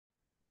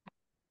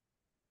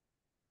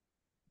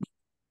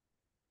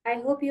I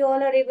hope you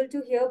all are able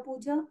to hear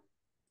Pooja.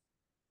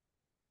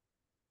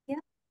 Yeah.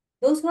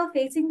 Those who are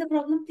facing the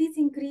problem, please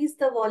increase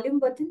the volume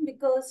button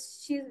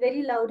because she is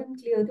very loud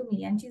and clear to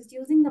me and she's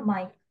using the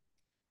mic.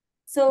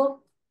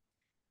 So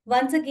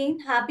once again,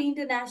 happy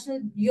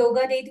International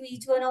Yoga Day to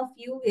each one of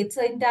you. It's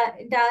an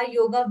entire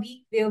yoga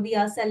week where we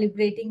are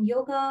celebrating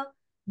yoga.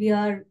 We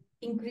are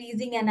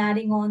increasing and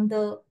adding on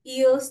the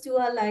years to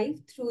our life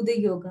through the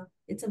yoga.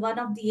 It's one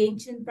of the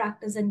ancient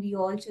practice and we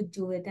all should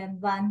do it.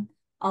 And one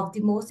of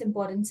the most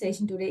important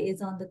session today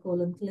is on the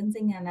colon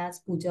cleansing. And as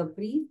Pooja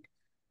briefed,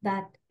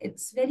 that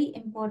it's very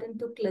important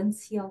to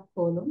cleanse your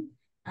colon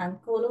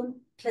and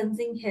colon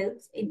cleansing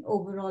helps in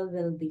overall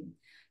well-being.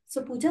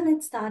 So, Pooja,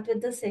 let's start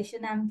with the session.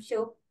 I'm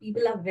sure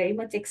people are very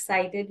much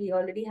excited. We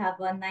already have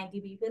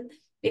 190 people.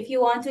 If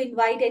you want to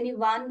invite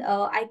anyone,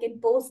 I can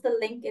post the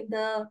link in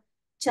the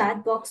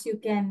chat box. You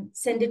can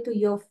send it to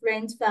your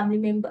friends,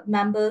 family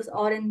members,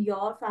 or in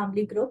your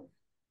family group.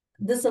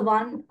 This is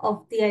one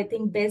of the, I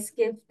think, best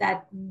gift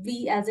that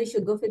we as a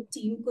SugarFit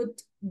team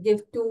could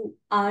give to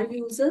our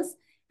users,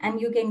 and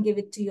you can give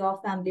it to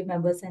your family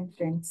members and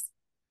friends.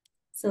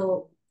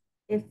 So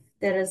if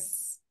there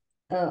is,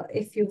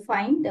 if you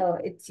find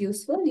it's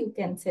useful, you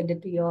can send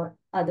it to your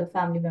other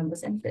family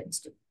members and friends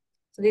too.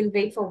 So we'll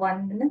wait for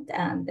 1 minute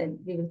and then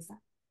we will start.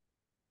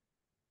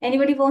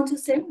 Anybody want to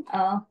send?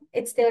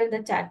 It's there in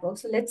the chat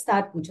box. So let's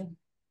start, Pooja.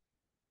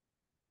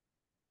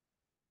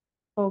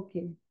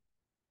 Okay.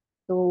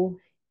 So,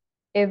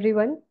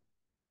 everyone,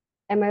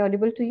 am I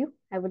audible to you?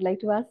 I would like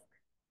to ask.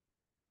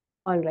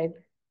 All right.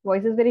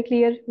 Voice is very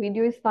clear.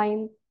 Video is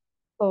fine.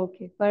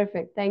 Okay,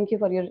 perfect. Thank you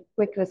for your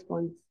quick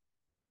response.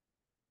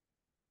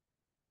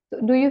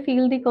 So, do you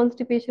feel the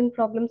constipation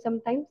problem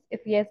sometimes?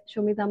 If yes,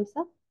 show me thumbs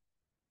up.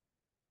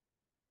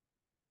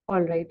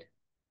 All right.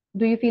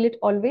 Do you feel it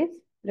always,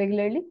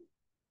 regularly?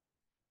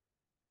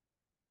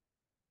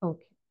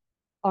 Okay.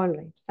 All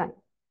right, fine.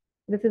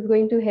 This is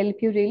going to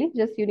help you really.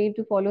 Just you need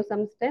to follow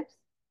some steps,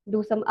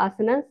 do some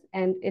asanas,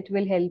 and it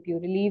will help you,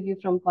 relieve you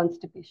from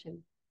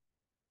constipation.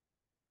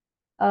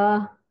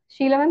 Uh,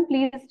 Sheila ma'am,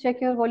 please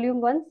check your volume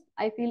once.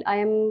 I feel I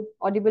am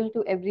audible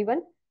to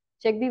everyone.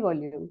 Check the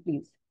volume,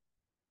 please.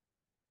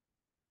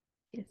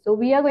 Yes. So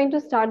we are going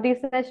to start the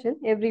session.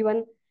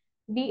 Everyone,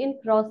 be in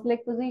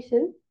cross-leg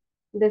position.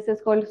 This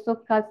is called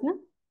Sukhasana.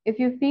 If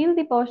you feel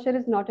the posture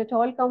is not at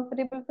all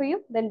comfortable for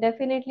you, then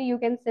definitely you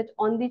can sit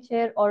on the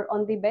chair or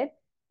on the bed,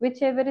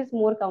 whichever is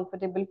more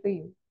comfortable for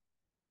you.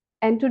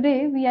 And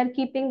today we are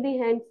keeping the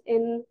hands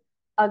in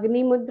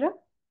Agni Mudra,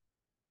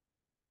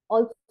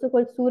 also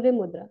called Surya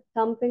Mudra.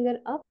 Thumb finger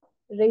up,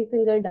 ring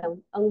finger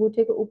down.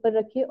 अंगूठे को ऊपर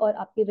रखिए और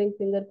आपकी ring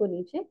finger को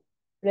नीचे.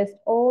 Rest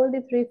all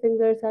the three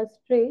fingers are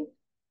straight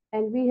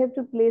and we have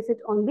to place it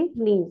on the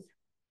knees.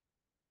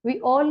 We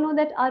all know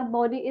that our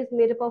body is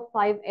made up of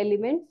five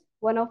elements.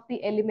 One of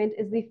the element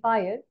is the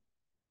fire,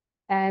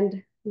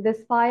 and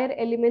this fire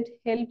element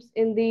helps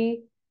in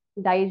the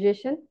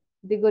digestion,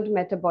 the good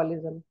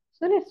metabolism.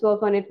 So let's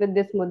work on it with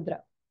this mudra.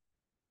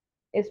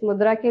 इस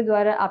मुद्रा के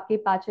द्वारा आपकी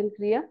पाचन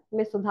क्रिया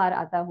में सुधार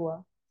आता हुआ,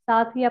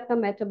 साथ ही आपका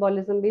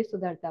मेटाबॉलिज्म भी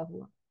सुधरता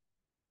हुआ.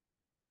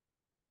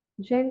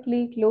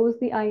 Gently close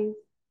the eyes.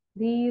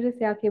 धीरे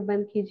से आंखें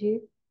बंद कीजिए.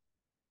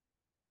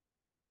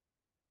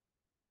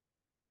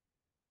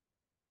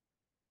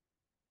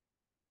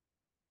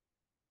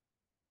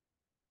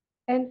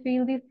 And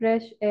feel the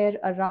fresh air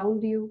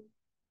around you.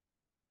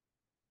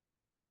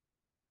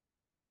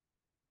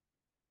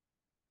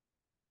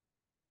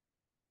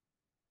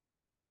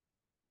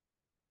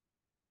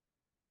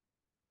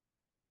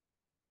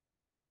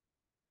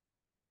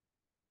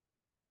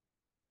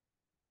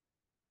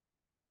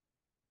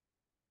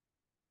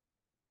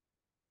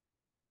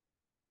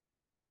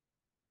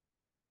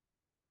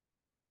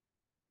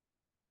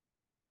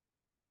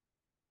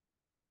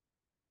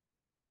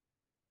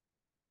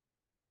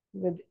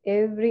 With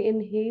every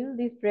inhale,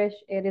 the fresh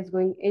air is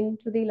going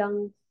into the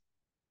lungs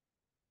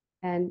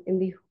and in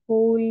the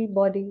whole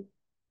body.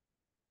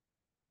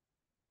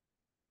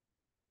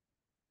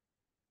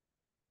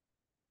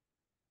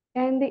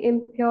 And the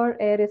impure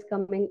air is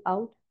coming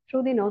out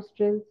through the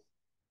nostrils.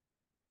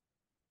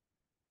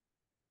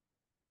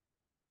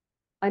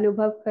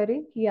 अनुभव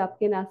करें कि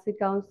आपके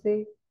नासिकाओं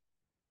से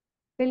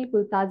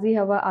बिल्कुल ताजी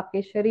हवा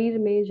आपके शरीर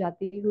में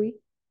जाती हुई.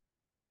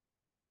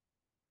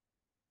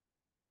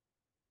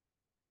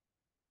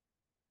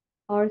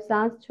 और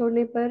सांस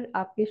छोड़ने पर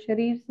आपके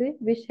शरीर से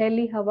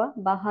विषैली हवा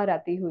बाहर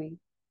आती हुई.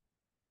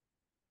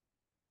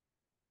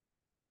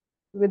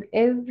 With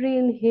every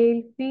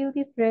inhale, feel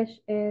the fresh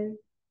air.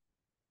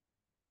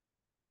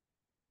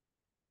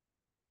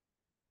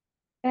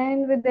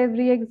 And with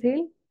every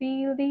exhale,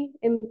 feel the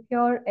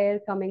impure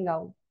air coming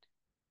out.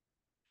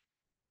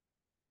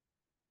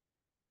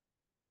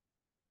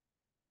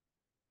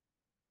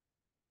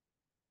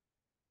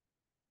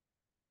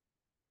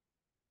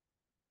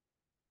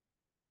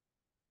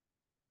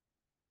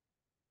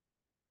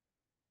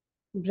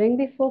 Bring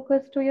the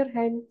focus to your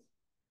hands.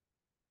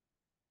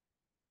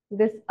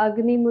 This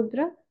Agni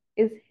Mudra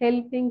is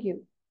helping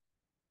you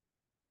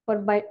for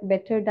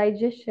better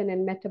digestion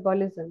and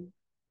metabolism.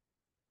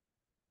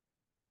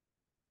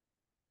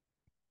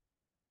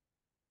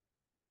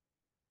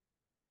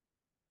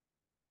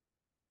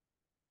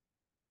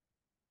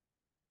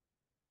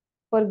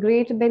 For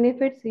great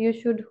benefits, you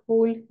should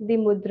hold the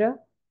mudra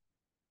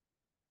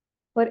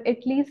for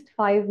at least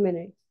 5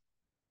 minutes.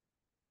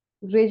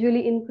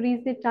 Gradually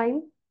increase the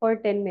time for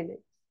 10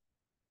 minutes.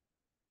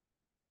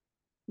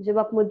 जब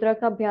आप मुद्रा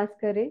का अभ्यास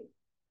करें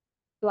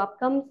तो आप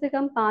कम से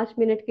कम 5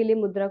 minute के लिए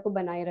मुद्रा को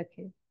बनाए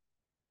रखें.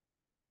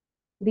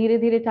 धीरे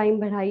धीरे टाइम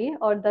बढ़ाइए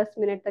और 10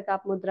 मिनट तक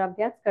आप मुद्रा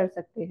अभ्यास कर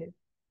सकते हैं.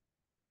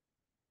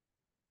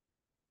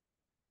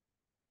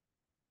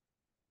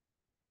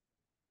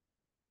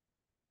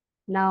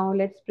 Now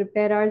let's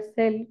prepare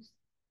ourselves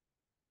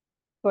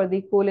for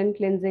the colon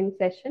cleansing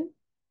session.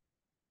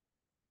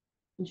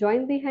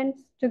 Join the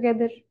hands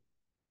together.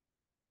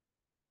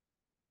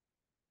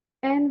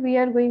 And we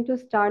are going to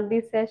start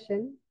the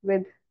session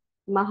with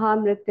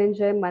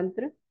Mahamrityunjay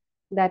mantra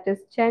that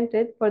is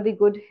chanted for the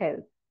good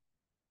health.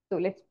 So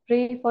let's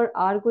pray for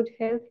our good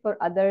health, for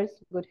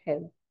others' good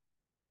health.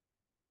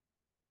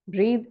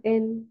 Breathe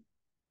in.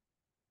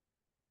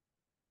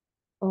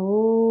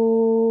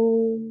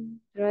 Om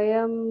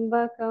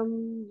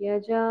Trayambakam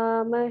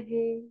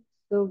Yajamahe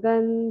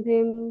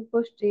Sugandhim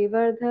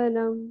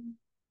Pushtivardhanam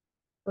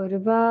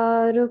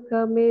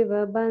Urvarukamiv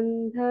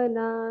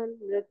Bandhanan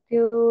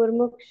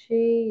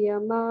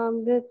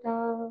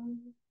Mrityurmukshiyamamrita.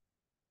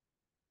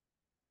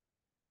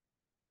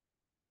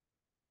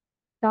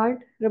 Start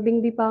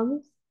rubbing the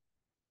palms.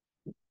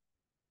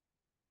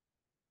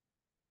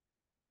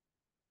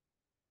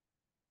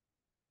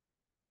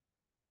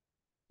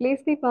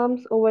 Place the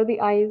palms over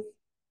the eyes.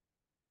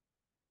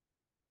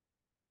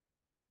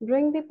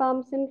 Bring the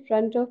palms in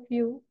front of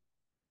you.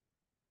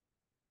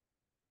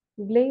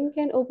 Blink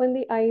and open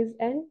the eyes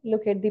and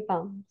look at the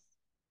palms.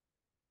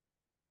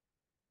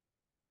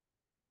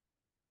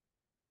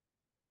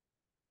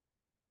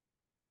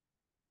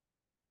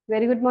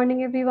 Very good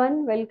morning,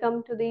 everyone.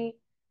 Welcome to the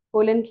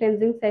colon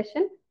cleansing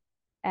session.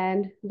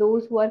 And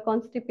those who are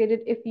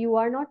constipated, if you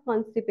are not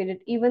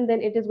constipated, even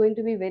then it is going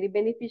to be very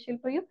beneficial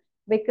for you,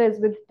 because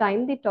with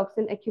time the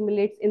toxin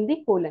accumulates in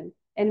the colon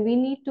and we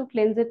need to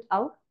cleanse it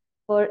out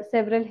for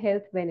several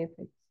health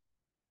benefits.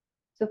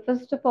 So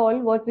first of all,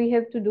 what we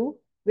have to do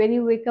when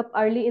you wake up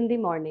early in the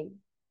morning,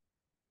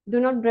 do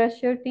not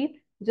brush your teeth.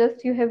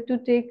 Just you have to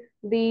take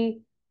the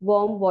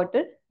warm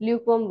water,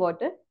 lukewarm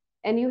water,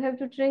 and you have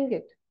to drink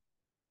it.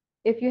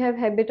 If you have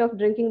habit of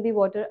drinking the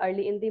water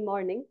early in the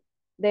morning,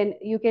 then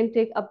you can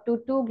take up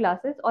to 2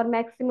 glasses or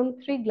maximum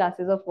 3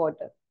 glasses of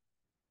water.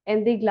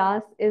 And the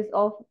glass is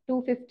of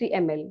 250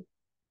 ml.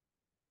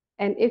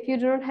 And if you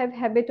do not have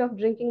habit of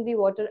drinking the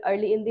water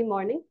early in the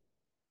morning,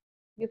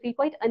 you feel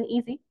quite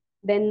uneasy,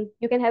 then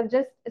you can have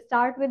just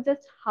start with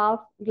just half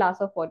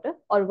glass of water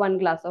or 1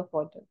 glass of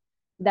water.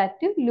 That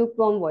too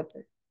lukewarm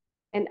water.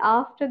 And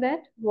after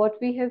that, what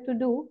we have to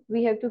do,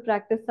 we have to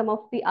practice some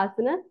of the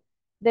asanas,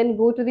 then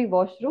go to the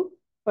washroom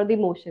for the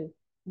motion.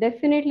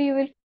 Definitely you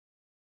will feel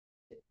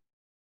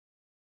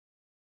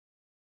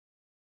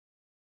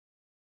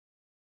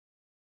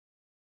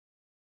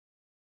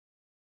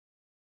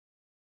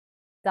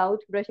better without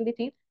brushing the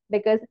teeth,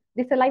 because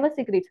the saliva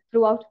secretes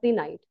throughout the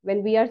night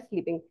when we are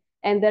sleeping.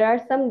 And there are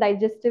some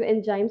digestive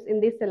enzymes in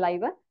the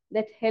saliva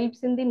that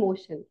helps in the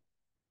motion.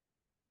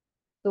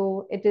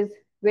 So it is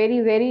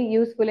very, very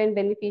useful and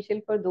beneficial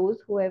for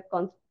those who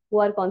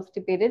are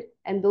constipated,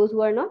 and those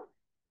who are not.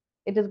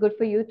 It is good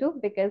for you too,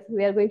 because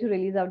we are going to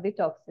release out the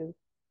toxins.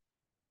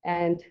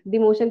 And the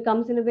motion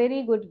comes in a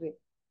very good way.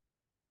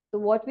 So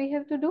what we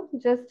have to do,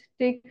 just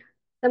take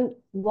some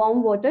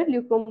warm water,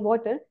 lukewarm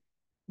water,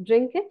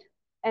 drink it,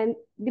 and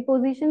the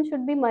position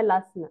should be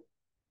malasana.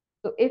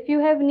 So if you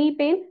have knee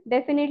pain,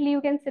 definitely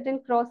you can sit in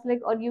cross leg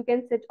or you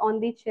can sit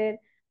on the chair.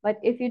 But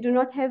if you do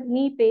not have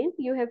knee pain,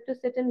 you have to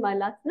sit in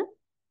malasana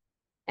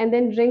and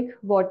then drink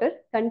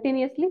water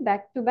continuously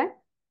back to back.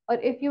 Or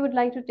if you would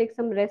like to take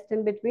some rest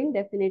in between,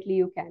 definitely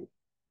you can.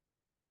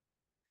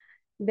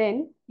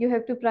 Then you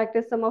have to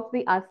practice some of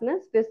the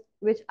asanas,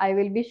 which I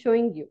will be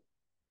showing you.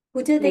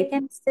 Pooja, they Like,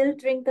 can still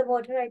drink the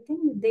water. I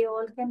think they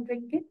all can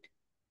drink it.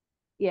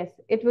 yes,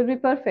 it would be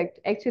perfect.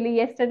 Actually,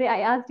 yesterday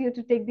I asked you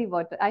to take the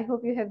water. I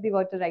hope you have the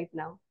water right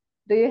now.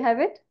 Do you have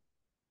it?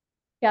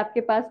 क्या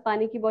आपके पास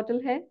पानी की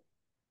बोतल है?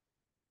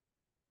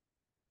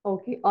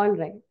 Okay, all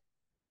right.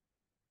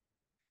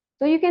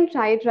 So you can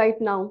try it right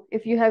now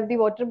if you have the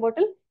water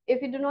bottle.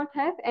 If you do not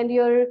have and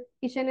your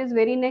kitchen is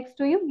very next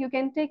to you, you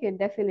can take it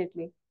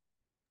definitely.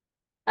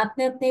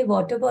 अपने अपने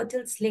water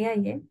bottles ले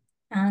आइए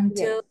and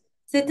Yes.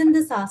 sit in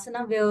this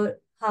asana where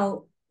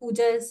how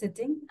Pooja is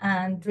sitting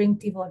and drink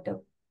the water.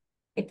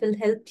 It will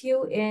help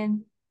you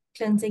in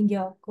cleansing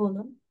your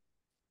colon.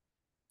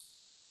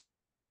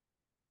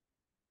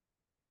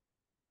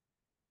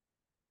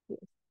 Yes.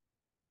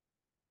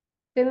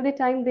 Till the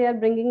time they are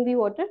bringing the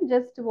water,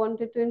 just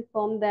wanted to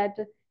inform that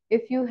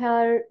if you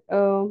are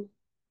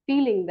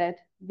feeling that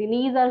the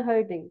knees are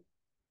hurting,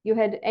 you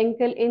had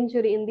ankle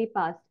injury in the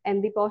past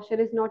and the posture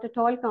is not at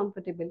all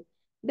comfortable,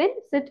 then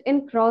sit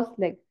in cross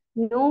leg,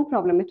 no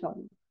problem at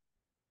all.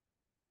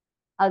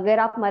 अगर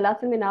आप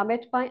मलासन में ना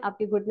बैठ पाए,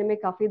 आपके घुटने में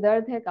काफी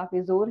दर्द है,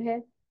 काफी जोर है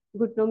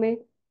घुटनों में,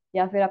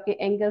 या फिर आपके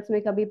एंकल्स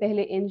में कभी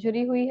पहले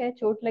इंजरी हुई है,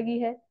 चोट लगी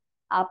है,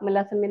 आप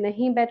मलासन में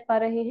नहीं बैठ पा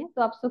रहे हैं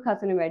तो आप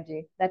सुखासन में बैठ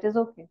जाइए, that is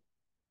okay.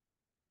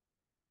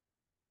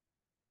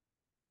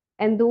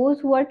 And those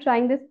who are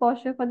trying this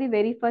posture for the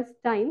very first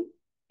time,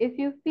 if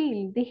you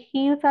feel the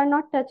heels are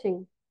not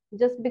touching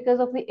just because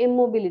of the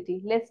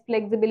immobility, less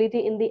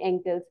flexibility in the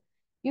ankles,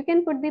 you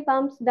can put the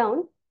palms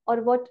down. Or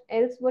what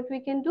else, what we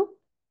can do?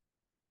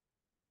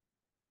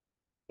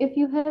 If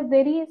you have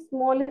very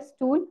small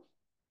stool,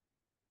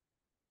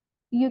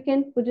 you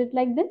can put it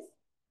like this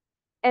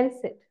and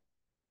sit.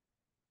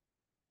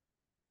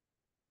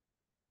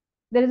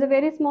 There is a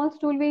very small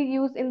stool we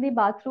use in the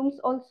bathrooms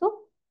also.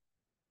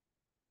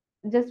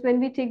 Just when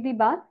we take the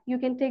bath, you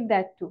can take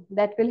that too.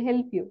 That will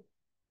help you.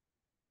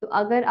 तो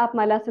अगर आप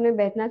मलासन में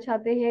बैठना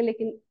चाहते हैं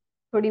लेकिन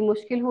थोड़ी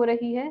मुश्किल हो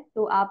रही है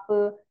तो आप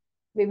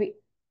मे बी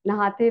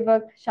नहाते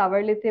वक्त,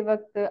 शावर लेते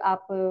वक्त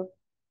आप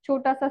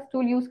छोटा सा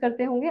स्टूल यूज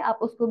करते होंगे, आप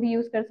उसको भी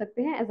यूज कर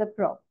सकते हैं as a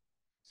prop,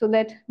 so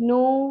that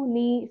no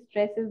knee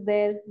stress is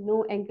there,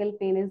 no ankle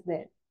pen is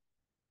there.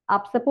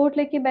 आप सपोर्ट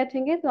लेके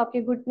बैठेंगे तो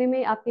आपके घुटने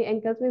में, आपके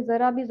एंकल्स में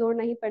जरा भी जोर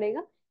नहीं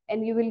पड़ेगा,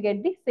 and you will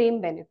get the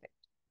same benefit.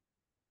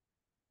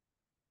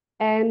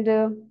 And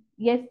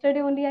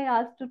yesterday only I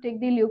asked to take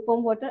the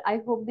lukewarm water. I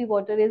hope the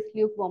water is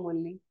lukewarm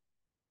only.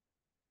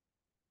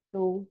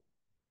 So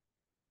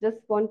just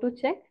want to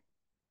check.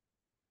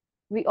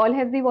 We all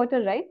have the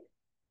water, right?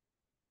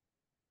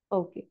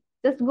 Okay.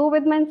 Just go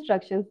with my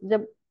instructions.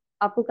 जब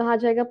आपको कहा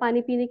जाएगा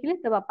पानी पीने के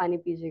लिए तब आप पानी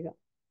पीजिएगा.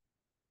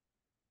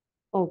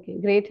 Okay,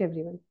 great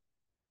everyone.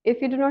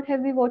 If you do not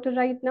have the water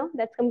right now,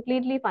 that's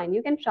completely fine.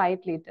 You can try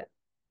it later.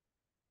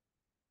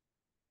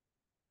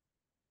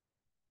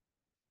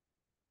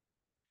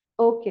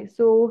 Okay,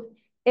 so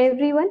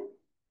everyone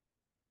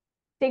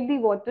take the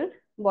water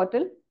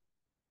bottle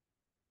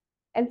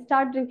and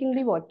start drinking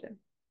the water.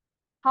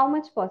 How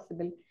much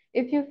possible?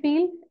 If you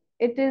feel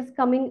it is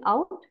coming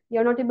out,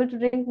 you're not able to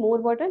drink more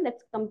water,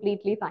 that's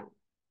completely fine.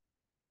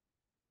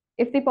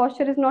 If the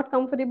posture is not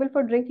comfortable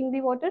for drinking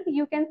the water,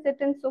 you can sit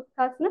in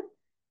Sukhasana.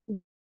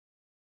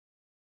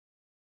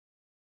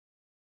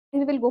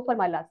 Then we will go for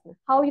Malasana.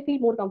 How you feel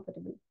more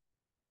comfortable.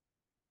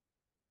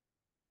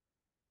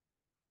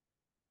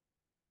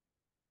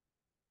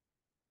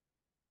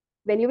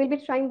 When you will be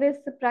trying this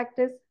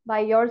practice by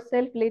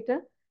yourself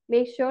later,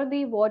 make sure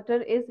the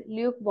water is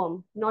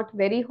lukewarm, not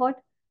very hot,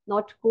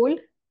 not cold,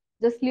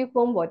 just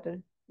lukewarm water.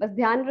 बस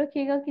ध्यान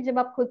रखिएगा कि जब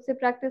आप खुद से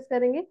practice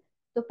करेंगे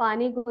तो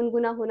पानी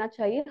गुनगुना होना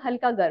चाहिए,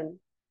 हल्का गर्म,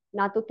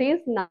 ना तो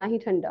तेज ना ही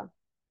ठंडा.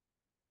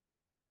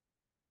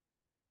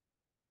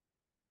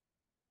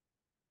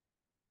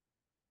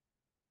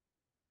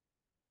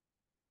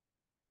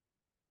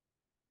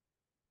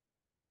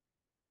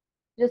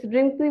 Just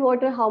drink the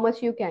water how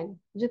much you can.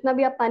 जितना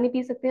भी आप पानी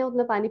पी सकते हैं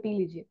उतना पानी पी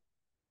लीजिए.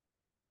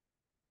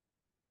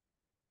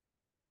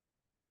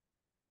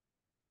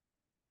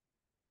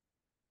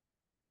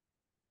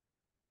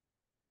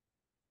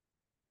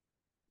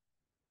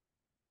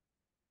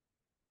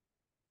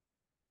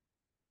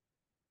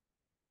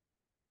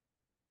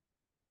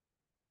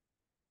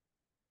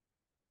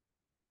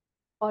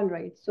 All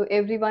right, so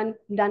everyone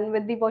done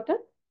with the water?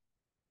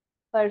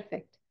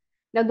 Perfect.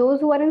 Now those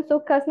who are in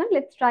Sukhasana,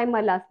 let's try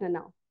Malasana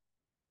now.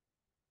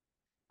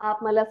 आप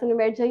मलासन में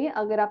बैठ जाइए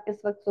अगर आप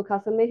इस वक्त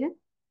सुखासन में हैं.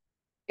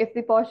 If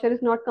the posture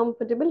is not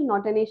comfortable,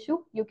 not an issue,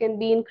 you can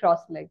be in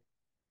cross leg.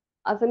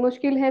 अगर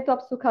मुश्किल है तो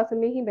आप सुखासन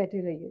में ही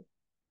बैठे रहिए.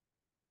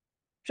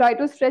 Try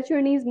to stretch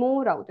your knees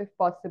more out if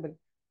possible.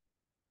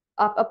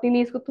 आप अपनी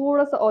knees को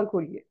थोड़ा सा और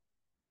खोलिए.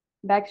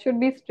 Back should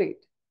be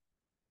straight.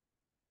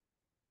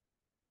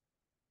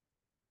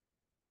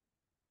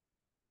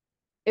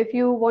 If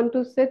you want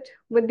to sit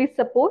with the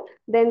support,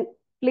 then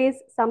place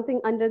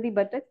something under the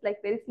buttocks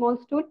like very small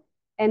stool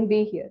and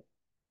be here.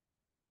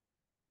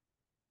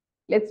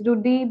 Let's do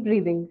deep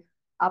breathing.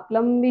 आप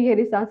लंबी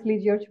गहरी सांस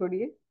लीजिए और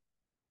छोड़िए.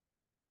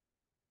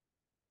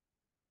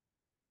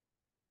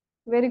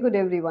 Very good,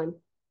 everyone.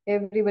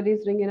 Everybody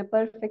is doing in a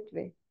perfect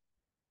way.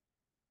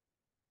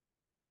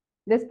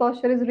 This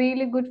posture is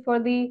really good for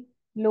the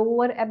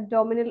lower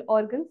abdominal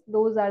organs.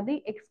 Those are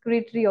the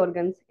excretory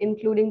organs,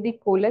 including the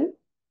colon,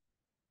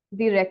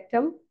 the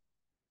rectum,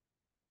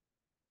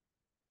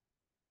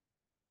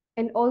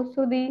 and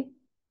also the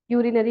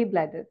urinary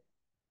bladder.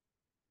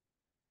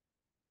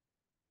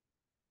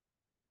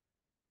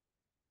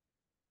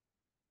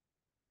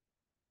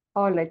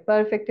 All right,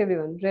 perfect,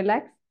 everyone.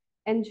 Relax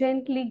and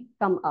gently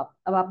come up.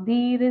 अब आप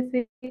धीरे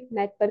से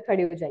mat पर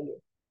खड़े हो जाइए.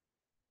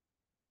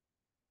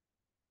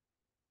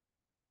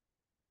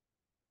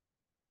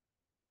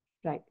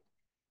 Right.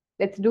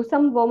 Let's do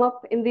some warm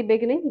up in the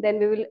beginning. Then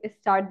we will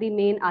start the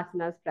main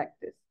asanas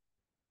practice.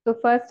 So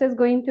first is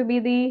going to be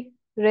the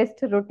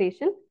wrist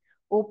rotation.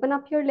 Open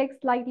up your legs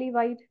slightly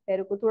wide.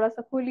 पैरों को थोड़ा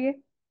सा खोलिए.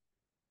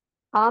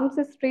 Arms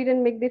straight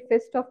and make the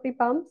fist of the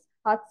palms.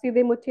 हाथ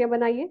सीधे मुट्ठियां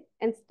बनाइए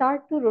and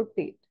start to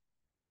rotate.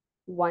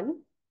 1,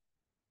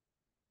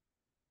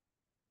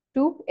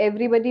 2.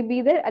 Everybody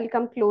be there. I'll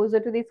come closer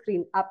to the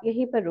screen. आप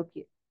यहीं पर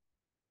रुकिए.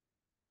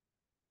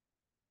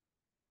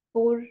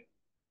 4,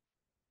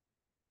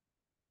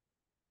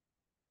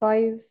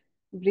 5.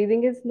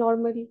 Breathing is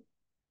normal.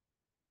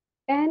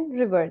 And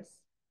reverse.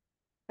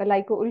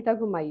 कलाई को उल्टा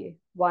घुमाइए.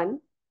 1,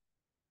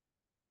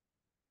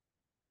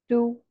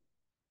 2,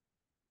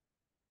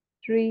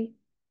 3,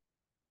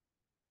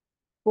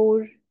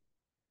 4,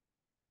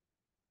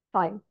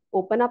 5.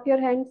 Open up your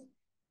hands.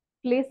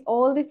 Place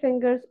all the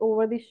fingers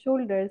over the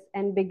shoulders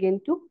and begin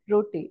to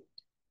rotate.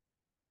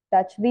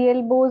 Touch the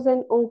elbows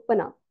and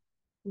open up.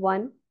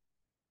 1,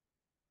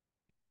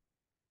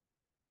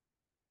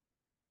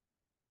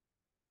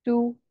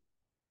 2,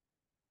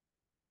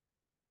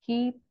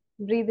 keep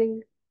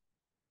breathing.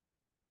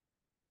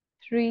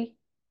 3,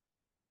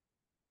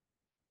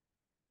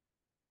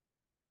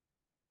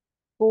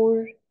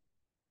 4,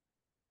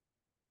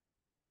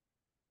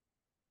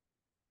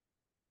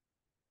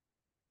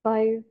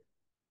 5,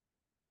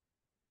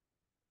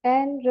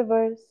 and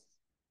reverse.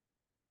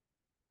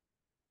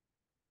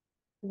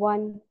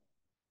 1,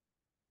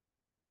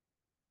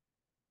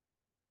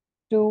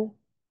 2,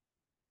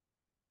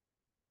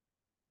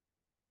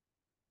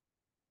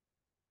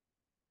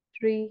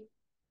 3,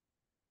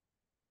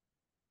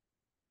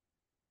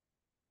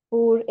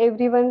 4.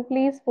 Everyone,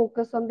 please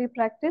focus on the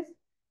practice.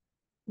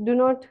 Do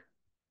not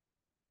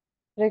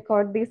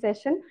record the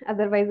session,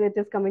 otherwise it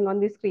is coming on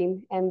the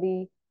screen and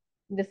the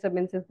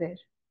disturbance is there.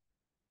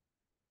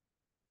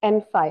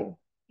 And 5.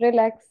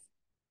 Relax.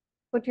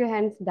 Put your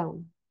hands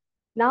down.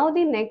 Now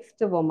the next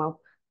warm up.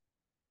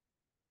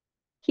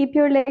 Keep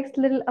your legs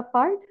little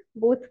apart,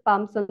 both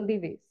palms on the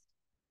waist.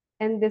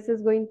 And this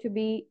is going to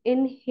be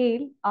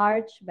inhale,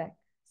 arch back.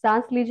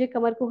 सांस लीजिए,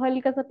 कमर को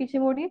हल्का सा पीछे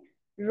मोड़िए.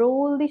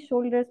 Roll the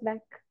shoulders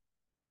back.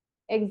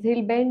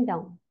 Exhale, bend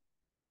down.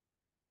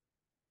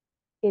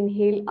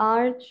 Inhale,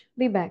 arch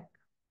the back.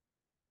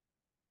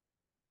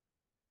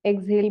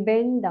 Exhale,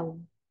 bend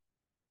down.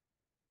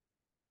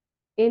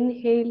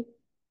 Inhale,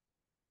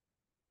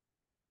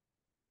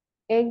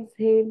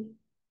 exhale,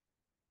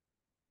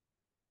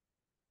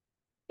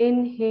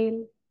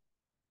 inhale,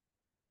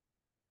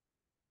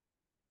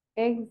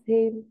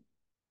 exhale,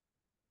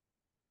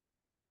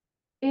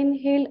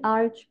 inhale,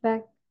 arch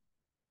back.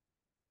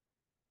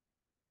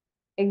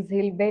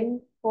 Exhale,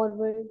 bend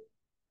forward.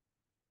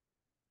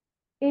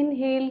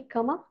 Inhale,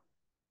 come up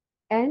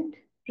and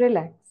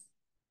relax.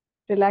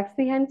 Relax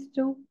the hands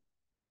too.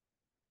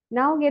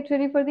 Now get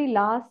ready for the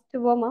last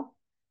warm up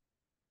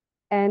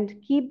and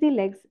keep the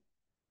legs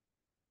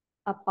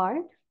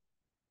apart.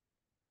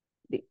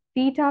 The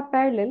feet are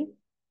parallel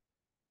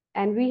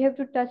and we have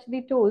to touch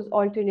the toes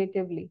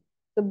alternatively.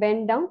 So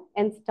bend down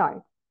and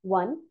start.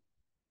 1,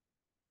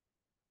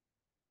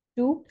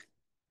 2.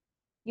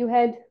 You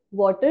had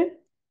water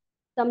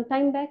some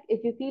time back.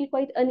 If you feel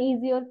quite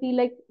uneasy or feel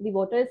like the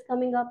water is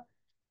coming up,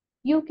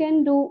 you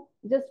can do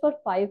just for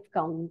 5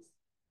 counts.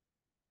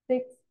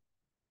 6,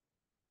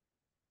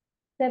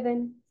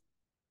 7,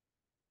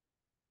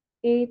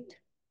 8,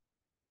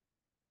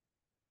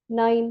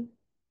 9,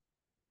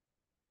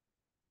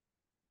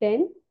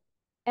 10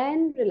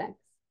 and relax.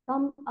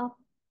 Come up.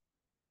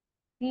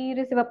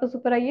 धीरे से वापस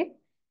ऊपर आइए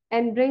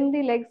and bring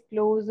the legs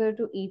closer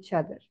to each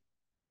other.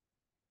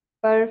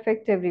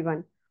 Perfect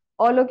everyone.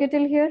 All okay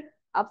till here?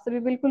 आप सभी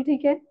बिल्कुल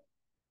ठीक है?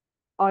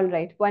 All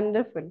right,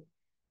 wonderful.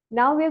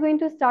 Now we are going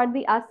to start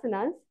the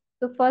asanas.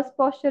 So first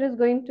posture is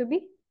going to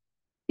be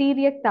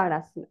Tiryak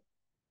Tadasana.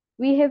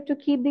 We have to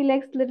keep the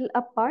legs little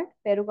apart.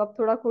 पैरों को आप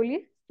थोड़ा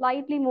खोलिए.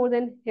 Slightly more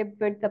than hip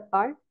width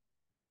apart.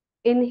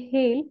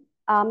 Inhale,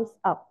 arms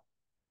up.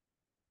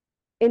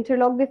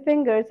 Interlock the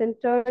fingers and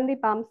turn the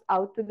palms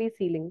out to the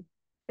ceiling.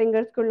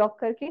 Fingers को lock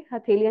करके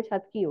हथेलियां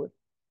छत की ओर.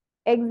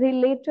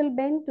 Exhale, lateral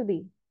bend to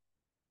the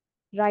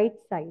right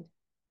side.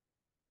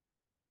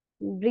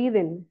 Breathe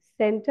in,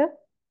 center.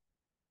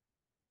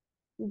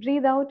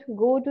 Breathe out,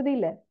 go to the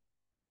left.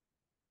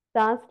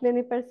 सांस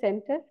लेने पर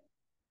center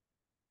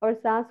और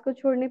सांस को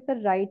छोड़ने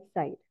पर right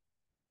side.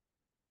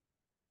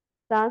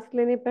 सांस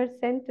लेने पर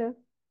center,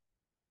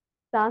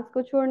 सांस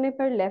को छोड़ने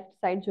पर left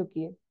side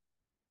झुकिए.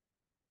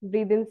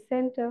 Breathe in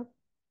center.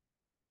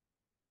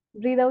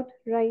 Breathe out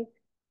right.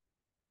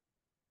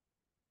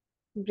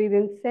 Breathe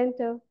in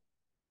center.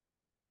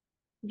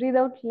 Breathe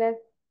out left.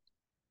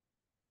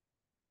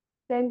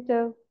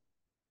 Center.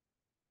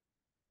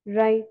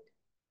 Right.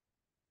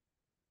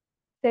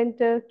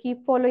 Center.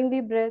 Keep following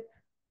the breath.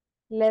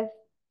 Left.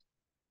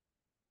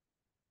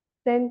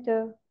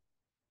 Center.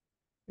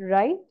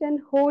 Right. And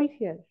hold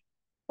here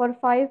for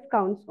 5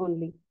 counts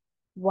only.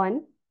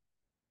 1,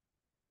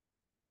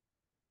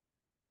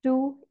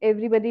 2.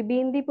 Everybody be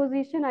in the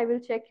position. I will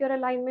check your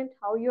alignment,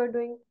 how you are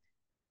doing.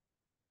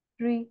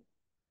 3.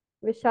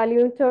 Vishali,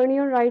 you turn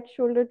your right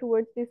shoulder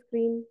towards the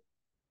screen.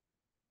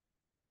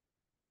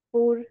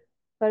 4.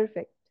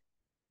 Perfect.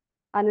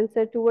 Anand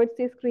sir towards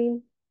the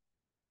screen.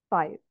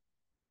 5.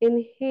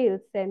 Inhale,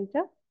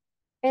 center.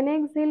 And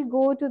exhale,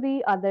 go to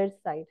the other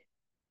side.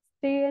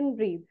 Stay and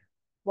breathe.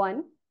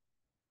 1,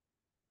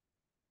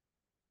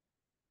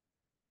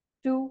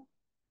 2,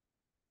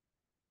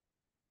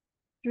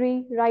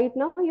 3. Right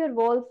now, your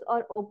walls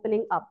are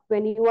opening up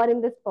when you are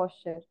in this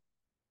posture.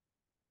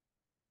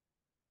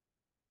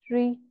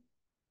 3.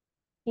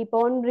 Keep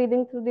on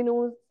breathing through the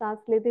nose. सांस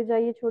लेते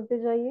जाइए,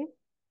 छोड़ते जाइए.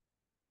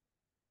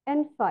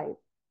 And 5.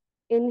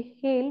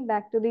 Inhale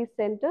back to the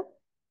center.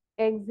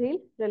 Exhale,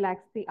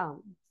 relax the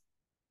arms.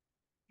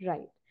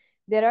 Right.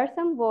 There are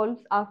some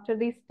valves after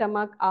the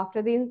stomach,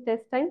 after the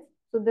intestines.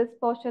 So this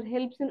posture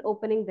helps in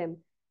opening them,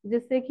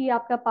 जिससे कि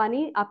आपका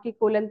पानी आपके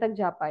कोलन तक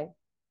जा पाए.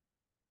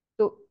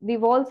 So the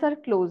walls are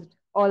closed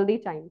all the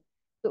time.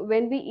 So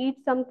when we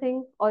eat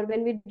something or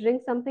when we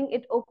drink something,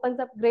 it opens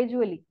up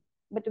gradually.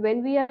 But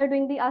when we are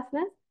doing the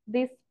asanas,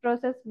 this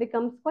process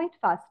becomes quite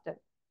faster.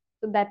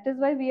 So that is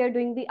why we are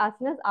doing the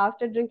asanas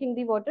after drinking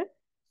the water,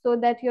 so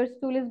that your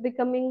stool is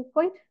becoming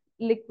quite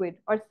liquid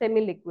or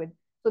semi-liquid,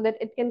 so that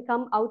it can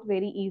come out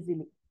very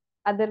easily.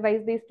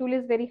 Otherwise, the stool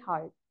is very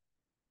hard.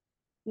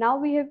 Now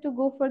we have to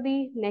go for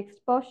the next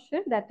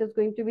posture, that is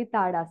going to be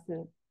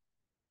Tadasana.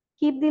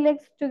 Keep the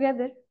legs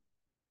together,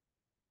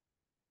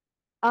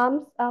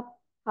 arms up,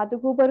 हाथों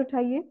को ऊपर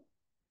उठाइए.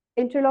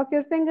 Interlock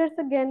your fingers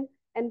again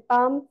and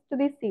palms to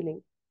the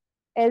ceiling.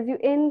 As you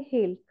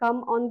inhale,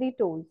 come on the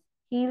toes,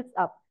 heels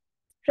up.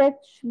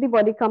 Stretch the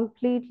body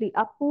completely.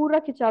 आप पूरा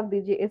खिंचाव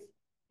दीजिए इस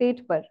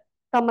पेट पर,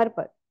 कमर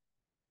पर.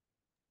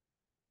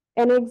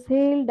 And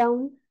exhale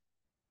down,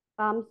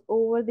 palms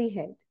over the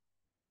head.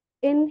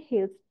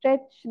 Inhale,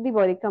 stretch the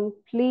body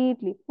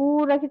completely.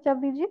 पूरा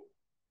खिंचाव दीजिए.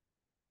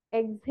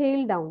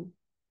 Exhale down.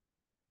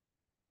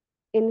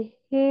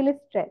 Inhale,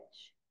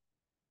 stretch.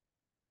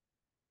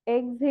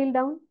 Exhale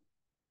down.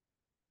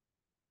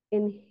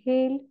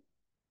 Inhale.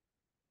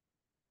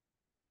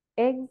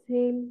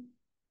 Exhale.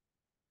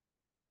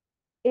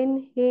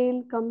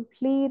 Inhale,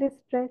 complete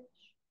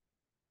stretch.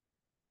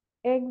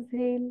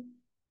 Exhale.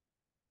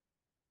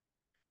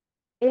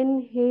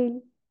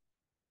 Inhale.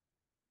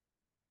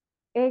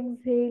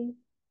 Exhale.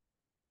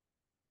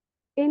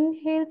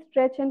 Inhale,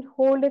 stretch and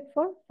hold it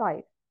for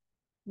 5.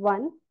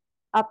 1.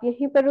 आप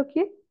यहीं पर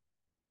रुकिए.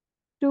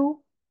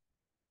 2.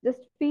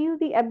 Just feel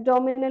the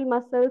abdominal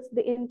muscles,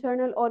 the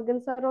internal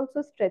organs are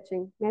also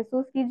stretching.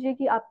 महसूस कीजिए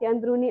कि आपके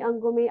अंदरूनी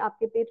अंगों में,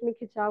 आपके पेट में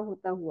खिंचाव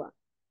होता हुआ.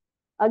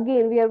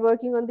 Again, we are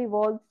working on the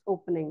walls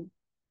opening.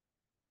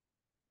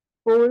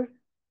 4,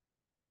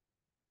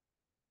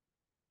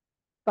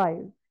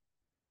 5.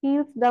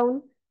 Heels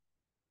down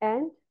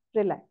and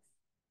relax.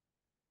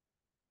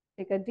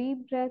 Take a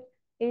deep breath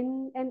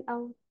in and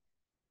out.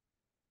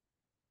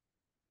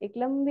 एक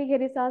लंबी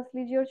गहरी सांस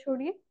लीजिए और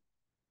छोड़िए.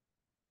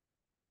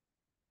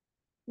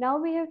 Now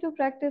we have to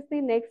practice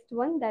the next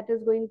one, that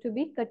is going to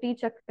be Kati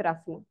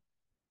Chakrasana.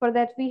 For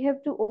that we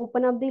have to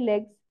open up the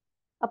legs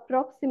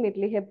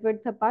approximately hip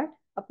width apart.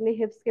 अपने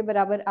hips के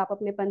बराबर आप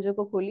अपने पंजों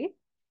को खोलिए.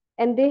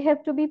 And they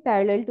have to be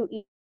parallel to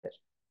each other.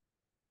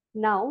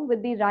 Now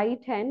with the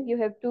right hand you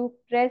have to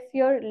press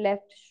your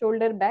left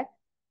shoulder back,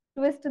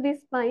 twist the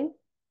spine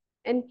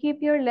and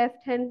keep your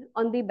left hand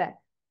on the back.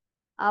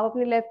 आप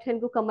अपने left hand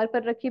को कमर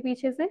पर रखिए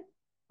पीछे से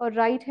और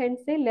right hand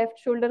से left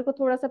shoulder को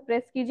थोड़ा सा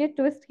प्रेस कीजिए,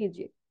 ट्विस्ट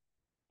कीजिए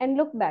एंड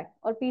लुक बैक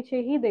और पीछे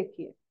ही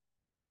देखिए.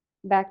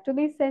 Back to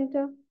the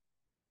centre.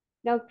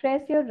 Now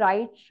press your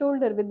right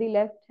shoulder with the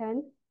left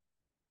hand.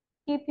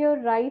 Keep your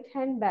right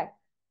hand back.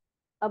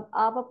 अब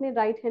आप अपने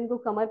राइट हैंड को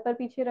कमर पर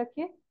पीछे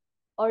रखिए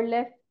और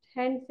लेफ्ट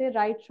हैंड से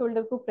राइट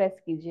शोल्डर को प्रेस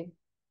कीजिए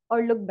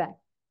और लुक बैक,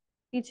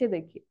 पीछे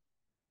देखिए.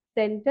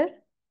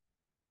 Centre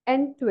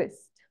and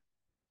twist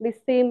the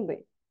same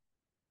way.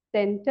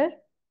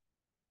 Centre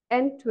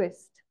and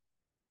twist.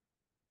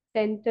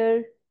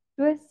 Centre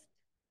twist.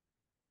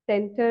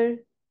 Centre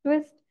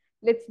twist.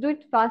 Let's do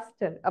it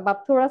faster. अब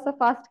आप थोड़ा सा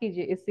फास्ट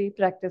कीजिए इसी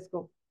प्रैक्टिस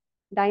को.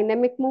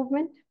 Dynamic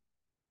movement.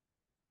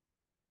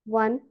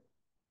 1,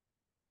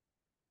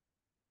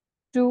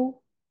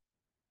 2.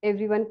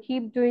 Everyone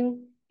keep doing.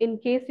 In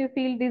case you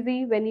feel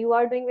dizzy when you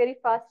are doing very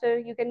faster,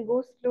 you can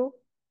go slow.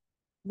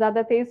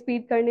 ज्यादा तेज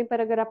speed करने पर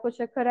अगर आपको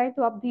चक्कर आए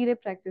तो आप धीरे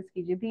प्रैक्टिस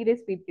कीजिए, धीरे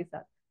स्पीड के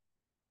साथ.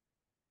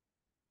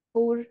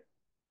 4,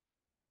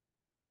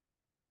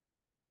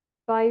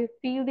 5.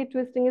 Feel the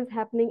twisting is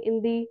happening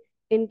in the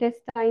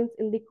intestines,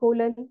 in the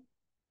colon,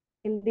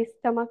 in the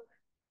stomach.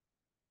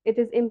 It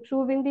is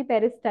improving the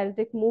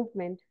peristaltic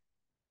movement.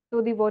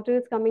 So the water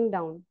is coming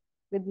down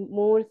with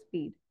more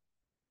speed.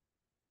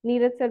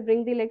 Neeraj sir,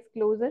 bring the legs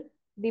closer.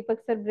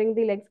 Deepak sir, bring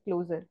the legs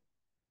closer.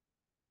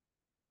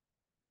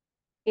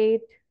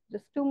 8.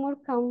 Just 2 more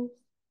counts.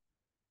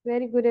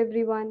 Very good,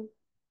 everyone.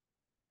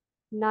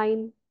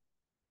 9.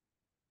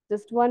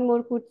 Just 1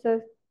 more put,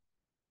 sir.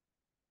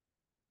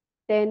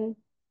 10.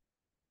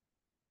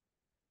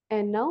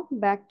 And now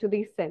back to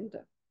the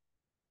center.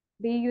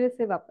 The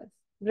USA wapas.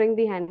 Bring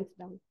the hands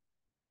down.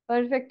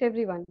 Perfect,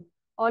 everyone.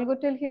 All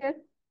good till here?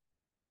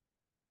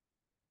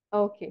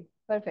 Okay,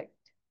 perfect.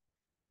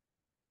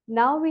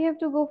 Now we have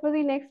to go for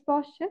the next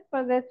posture.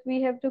 For that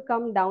we have to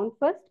come down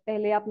first.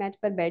 पहले आप mat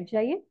पर बैठ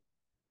जाइए.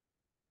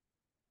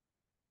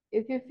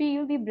 If you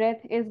feel the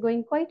breath is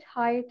going quite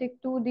high, take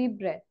 2 deep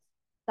breaths.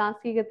 सांस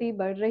की गति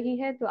बढ़ रही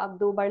है तो आप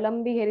 2 बार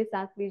लंबी गहरी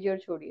सांस लीजिए और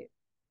छोड़िए.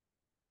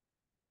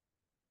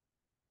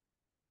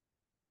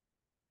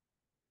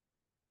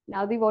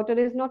 Now the water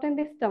is not in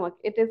the stomach,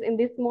 it is in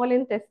the small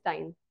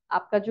intestine.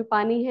 आपका जो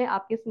पानी है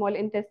आपके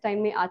small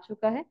intestine में आ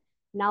चुका है.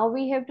 Now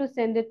we have to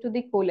send it to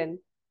the colon.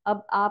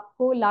 अब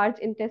आपको लार्ज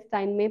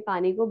इंटेस्टाइन में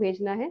पानी को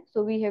भेजना है,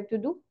 so we have to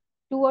do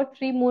 2 or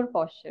 3 more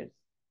postures.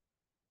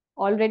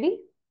 All ready?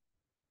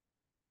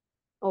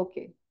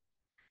 Okay.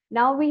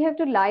 Now we have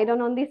to lie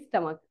down on the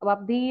stomach. अब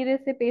आप धीरे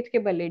से पेट के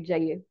बल लेट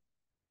जाइए.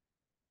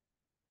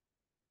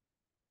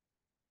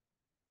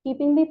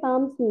 Keeping the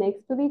palms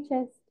next to the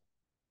chest.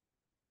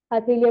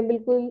 हथेलियां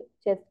बिल्कुल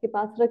चेस्ट के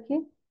पास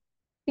रखिए.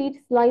 Feet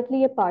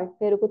slightly apart.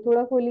 पैरों को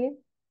थोड़ा खोलिए.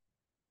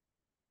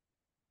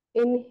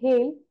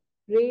 Inhale.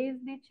 Raise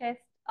the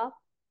chest up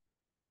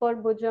for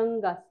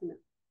Bhujangasana.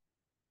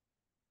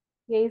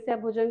 यहीं से आप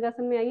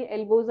भुजंगासन में आइए.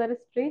 Elbows are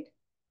straight.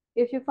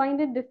 If you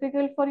find it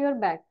difficult for your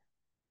back,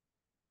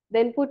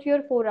 then put your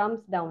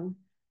forearms down.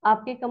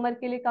 आपके कमर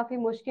के लिए काफी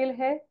मुश्किल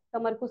है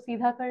कमर को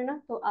सीधा करना,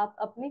 तो आप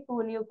अपनी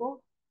कोहनियों को,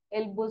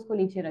 एल्बोज को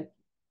नीचे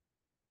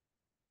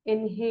रखिए.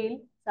 इनहेल,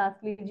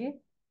 सांस लीजिए.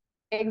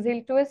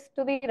 Exhale, twist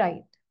to the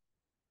right.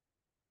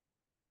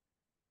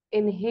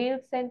 Inhale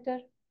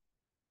centre.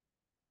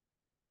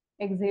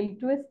 Exhale,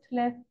 twist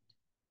left.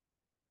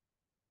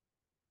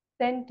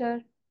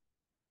 Centre,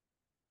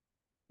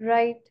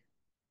 right.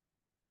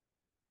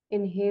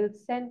 Inhale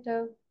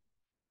centre.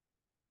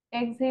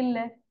 Exhale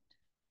left.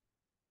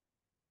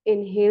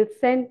 Inhale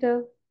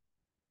centre.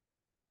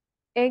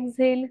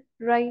 Exhale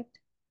right.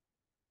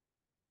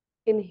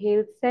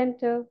 Inhale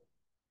centre.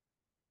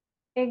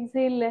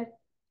 Exhale left.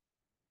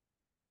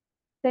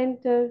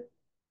 Centre,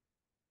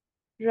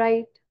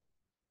 right.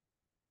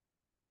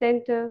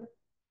 Center,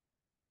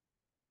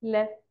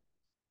 left,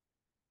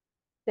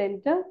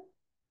 center,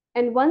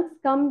 and once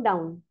come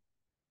down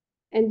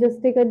and just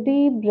take a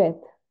deep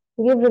breath.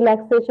 Give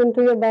relaxation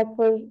to your back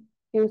for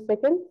few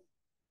seconds.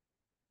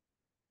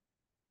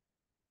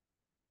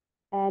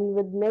 And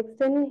with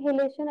next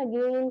inhalation,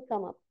 again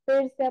come up.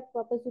 फिर से आप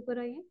वापस ऊपर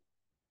आइए.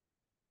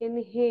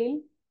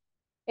 Inhale,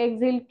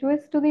 exhale,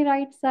 twist to the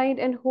right side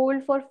and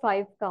hold for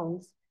 5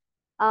 counts.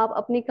 आप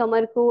अपनी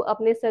कमर को,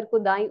 अपने सर को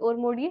दाईं ओर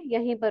मोड़िए,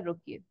 यहीं पर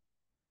रुकिए.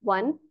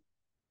 1,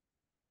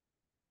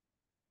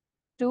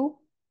 2.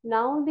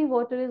 Now the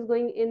water is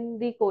going in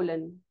the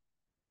colon.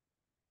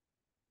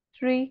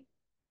 3.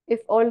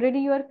 If already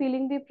you are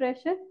feeling the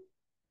pressure,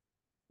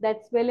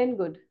 that's well and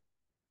good.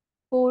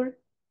 4.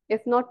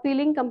 If not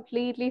feeling,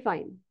 completely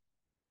fine.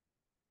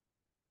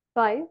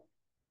 5.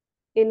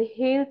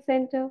 Inhale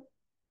center.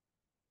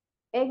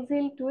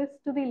 Exhale, twist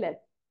to the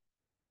left.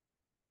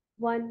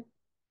 1.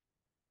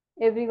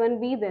 Everyone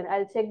be there.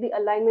 I'll check the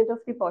alignment of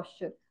the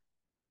posture.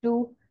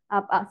 2.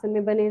 आप आसन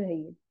में बने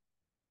रहिए.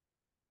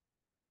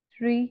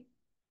 3.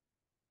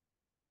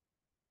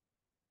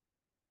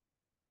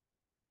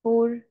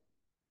 4.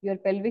 Your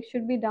pelvic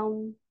should be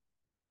down.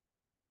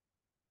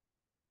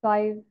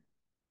 5.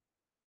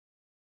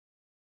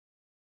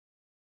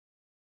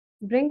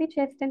 Bring the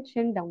chest and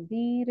chin down.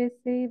 धीरे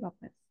से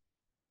वापस.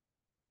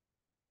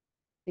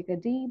 Take a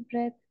deep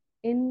breath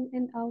in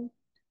and out.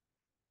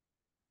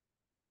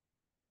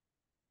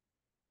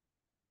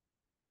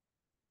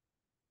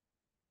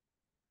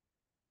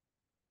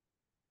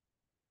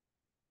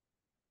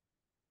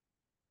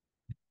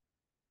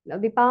 Now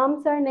the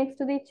palms are next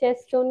to the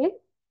chest only.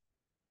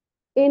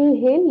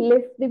 Inhale,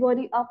 lift the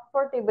body up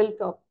for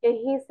tabletop.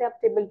 यहीं से आप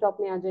tabletop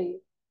में आ जाइए.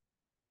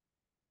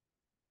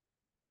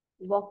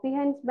 Walk the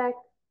hands back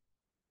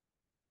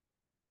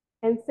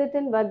and sit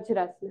in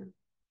Vajrasana.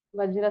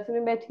 Vajrasana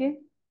में बैठिए.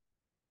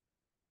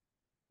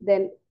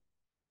 Then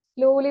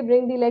slowly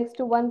bring the legs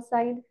to one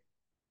side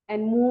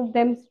and move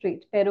them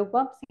straight. पैरों को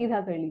आप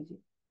सीधा कर लीजिए.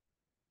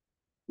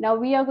 Now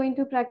we are going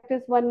to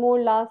practice one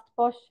more last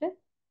posture.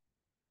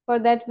 For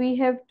that we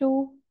have to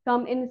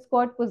come in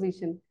squat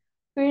position.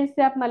 फिर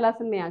से आप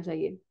मलासन में आ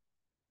जाइए.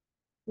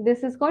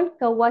 This is called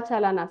Kavva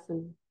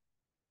Chalanasana,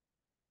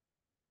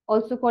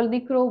 also called the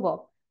crow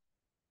walk.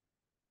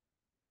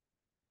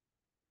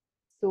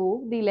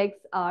 So the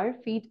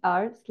feet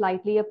are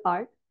slightly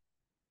apart.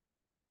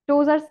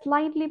 Toes are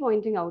slightly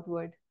pointing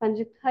outward.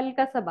 पंजे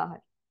हल्का सा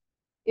बाहर.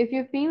 If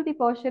you feel the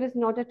posture is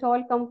not at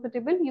all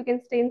comfortable, you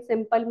can stay in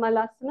simple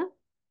malasana,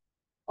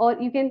 or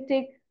you can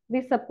take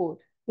the support.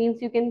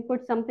 Means you can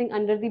put something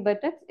under the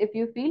buttocks if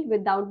you feel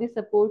without the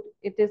support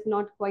it is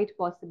not quite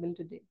possible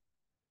today.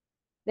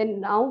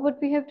 Then now what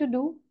we have to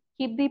do,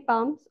 keep the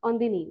palms on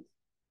the knees.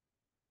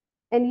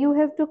 And you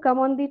have to come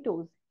on the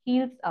toes,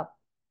 heels up.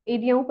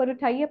 एड़ियां ऊपर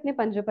उठाइए, अपने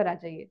पंजों पर आ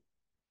जाइए.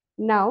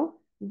 Now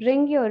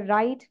bring your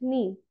right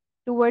knee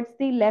towards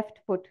the left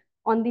foot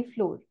on the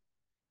floor.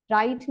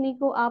 Right knee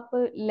को आप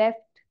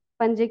left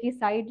पंजे की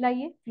साइड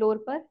लाइए,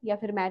 फ्लोर पर या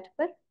फिर मैट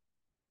पर,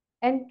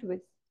 and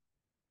twist.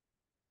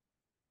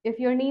 If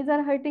your knees are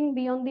hurting,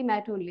 be on the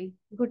mat only.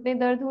 घुटने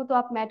दर्द हो तो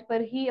आप मैट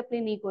पर ही अपने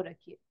नी को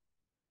रखिए.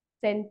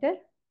 Centre.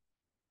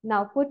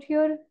 Now put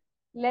your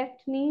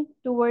left knee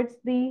towards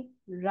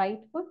the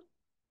right foot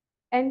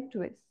and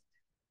twist.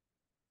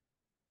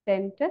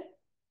 Centre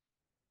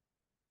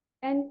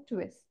and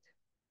twist.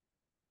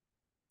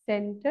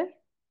 Centre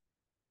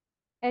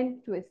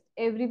and twist.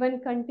 Everyone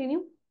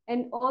continue.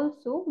 And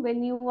also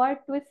when you are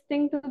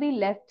twisting to the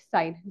left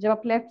side, जब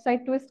आप left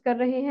side twist कर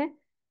रहे हैं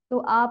तो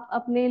आप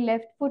अपने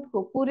left foot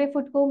को, पूरे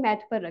foot को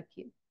मैट पर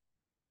रखिए.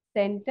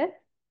 Centre,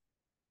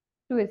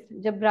 twist.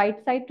 जब राइट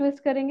साइड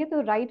ट्विस्ट करेंगे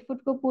तो राइट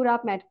फुट को पूरा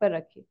आप मैट पर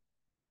रखिए।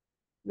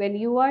 When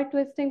you are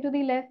twisting to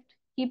the left,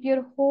 keep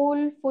your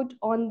whole foot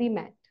on the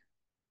mat.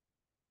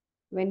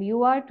 When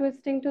you are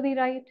twisting to the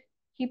right,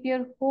 keep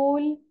your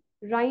whole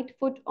right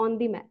foot on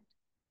the mat.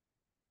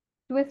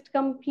 Twist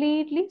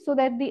completely so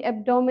that the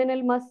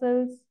abdominal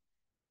muscles,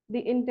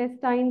 the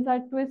intestines are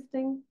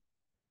twisting.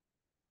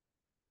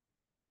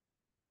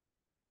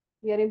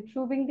 We are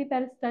improving the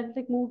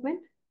peristaltic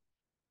movement.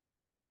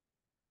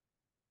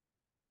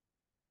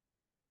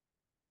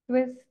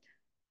 Twist,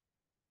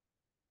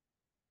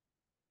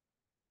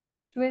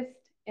 twist.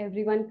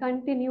 Everyone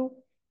continue.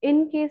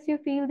 In case you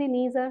feel the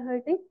knees are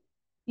hurting,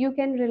 you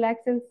can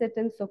relax and sit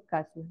in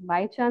Sukhasan.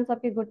 By chance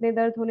आपके घुटने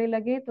दर्द होने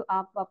लगे तो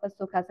आप वापस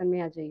सुखासन में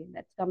आ जाइए.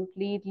 That's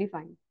completely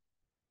fine.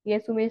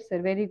 Yes, Umesh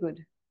sir, very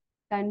good.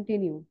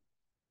 Continue.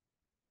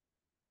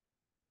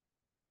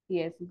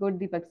 Yes, good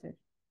Deepak sir.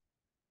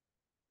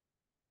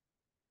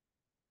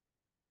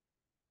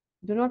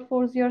 Do not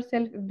force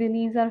yourself if the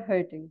knees are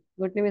hurting.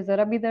 घुटने में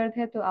जरा भी दर्द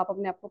है तो आप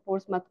अपने आप को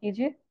फोर्स मत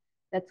कीजिए.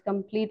 That's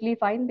completely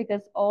fine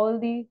because all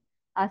the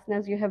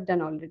asanas you have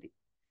done already.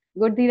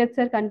 Good Dheeraj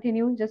sir,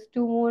 continue. Just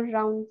two more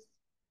rounds.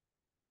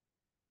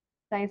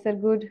 Sai sir,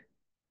 good.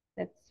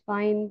 That's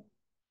fine.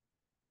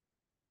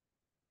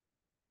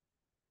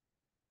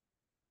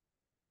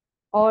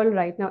 All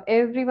right, now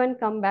everyone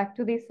come back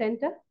to the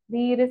center.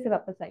 धीरे से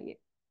वापस आइए.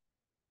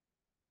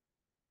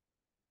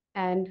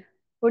 And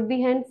put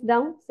the hands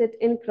down. Sit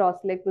in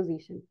cross leg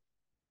position.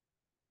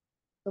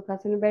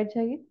 सुखासन में बैठ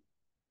जाइए.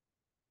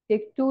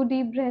 Take two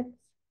deep breaths.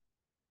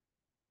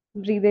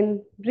 Breathe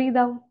in, breathe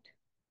out.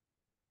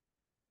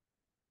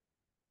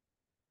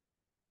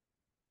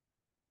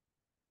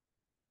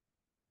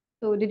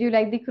 So, did you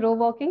like the crow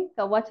walking,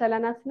 Kavva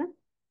Chalanasana?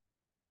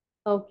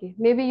 Okay,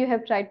 maybe you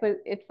have tried for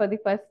it for the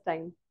first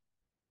time.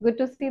 Good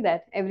to see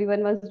that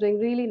everyone was doing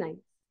really nice.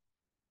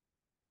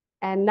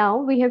 And now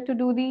we have to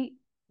do the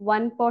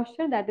one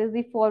posture, that is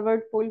the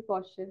forward fold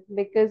posture,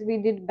 because we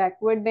did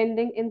backward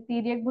bending in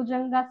Tiryak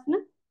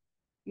Bhujangasana.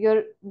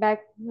 Your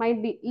back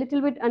might be little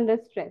bit under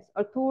stress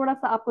और थोड़ा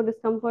सा आपको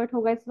discomfort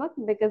होगा इस वक्त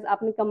because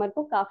आपने कमर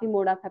को काफी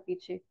मोड़ा था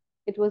पीछे.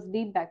 It was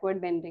deep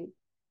backward bending.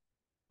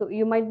 So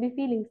you might be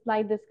feeling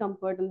slight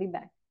discomfort on the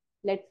back.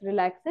 Let's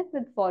relax it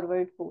with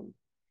forward fold.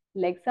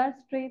 Legs are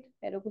straight.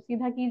 पैरों को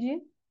सीधा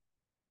कीजिए.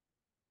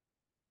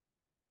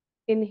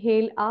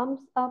 Inhale,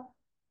 arms up.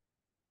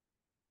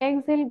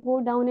 Exhale,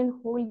 go down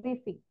and hold the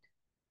feet.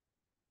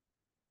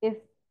 If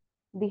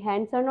the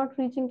hands are not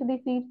reaching to the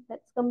feet,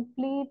 that's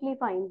completely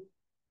fine.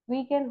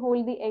 We can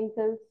hold the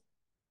ankles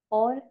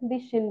or the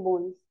shin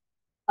bones.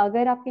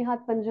 अगर आपके हाथ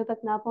पंजों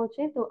तक ना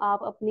पहुंचे तो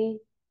आप अपनी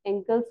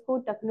एंकल्स को,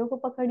 टखनों को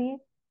पकड़िए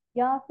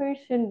या फिर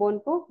शिन बोन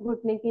को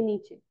घुटने के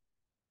नीचे.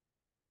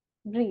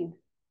 Breathe.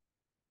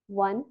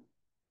 1,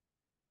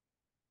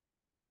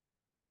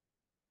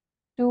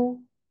 2.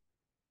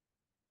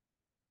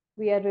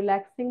 We are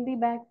relaxing the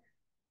back.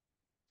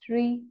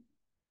 3,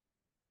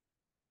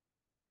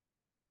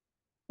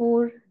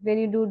 4. When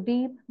you do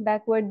deep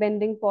backward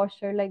bending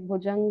posture like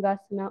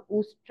Bhujangasana,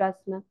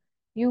 Ustrasana,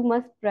 you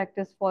must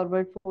practice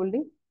forward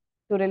folding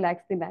to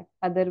relax the back.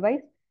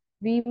 Otherwise,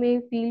 we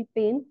may feel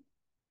pain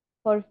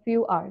for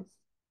few hours.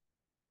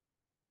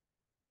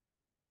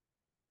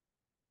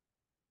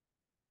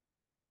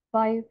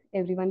 5.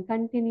 Everyone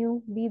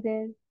continue. Be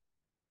there.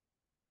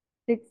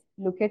 6.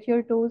 Look at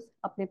your toes.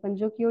 अपने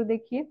पंजों की ओर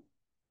देखिए.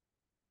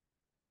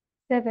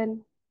 7,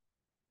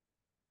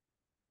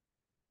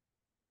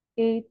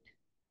 8.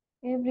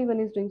 Everyone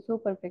is doing so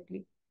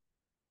perfectly.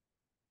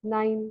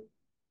 9,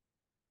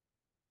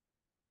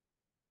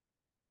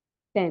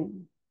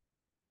 10.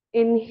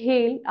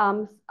 Inhale,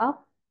 arms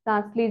up.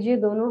 सांस लीजिए,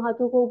 दोनों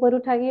हाथों को ऊपर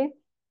उठाइए.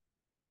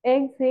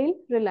 Exhale,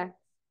 relax.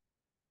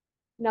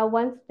 Now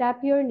once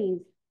tap your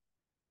knees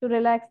to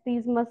relax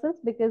these muscles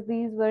because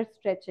these were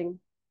stretching.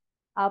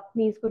 आप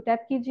knees को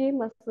tap कीजिए,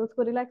 muscles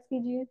को relax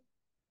कीजिए.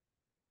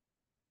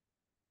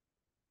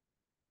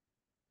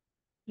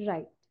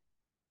 Right.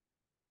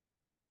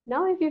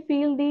 Now if you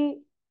feel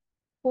the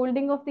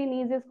folding of the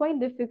knees is quite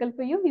difficult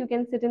for you, you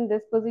can sit in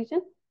this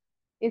position.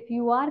 If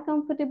you are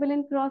comfortable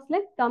in cross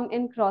leg, come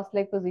in cross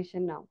leg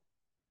position now.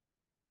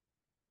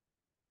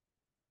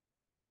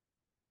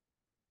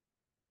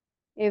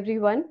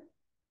 Everyone,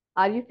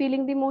 are you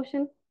feeling the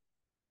motion?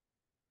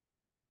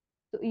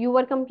 So you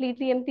were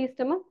completely empty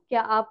stomach.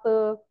 क्या आप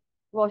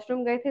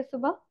washroom गए थे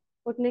सुबह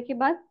उठने के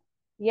बाद?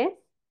 Yes,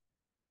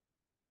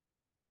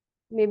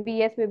 maybe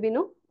yes, maybe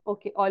no.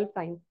 Okay, all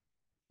fine.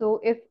 So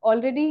if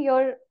already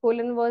your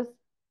colon was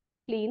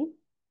clean,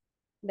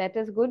 that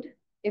is good.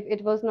 If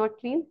it was not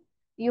clean,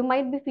 you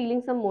might be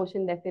feeling some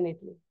motion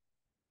definitely.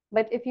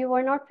 But if you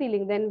are not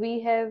feeling, then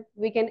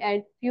we can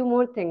add few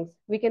more things.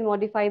 We can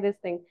modify this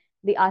thing.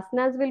 The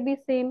asanas will be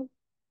same.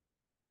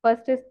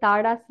 First is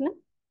Tadasana.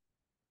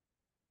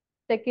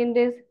 Second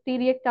is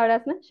Tiryak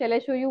Tadasana. Shall I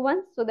show you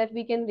once so that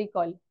we can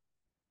recall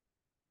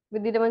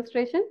with the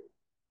demonstration?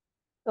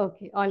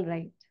 Okay, all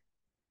right.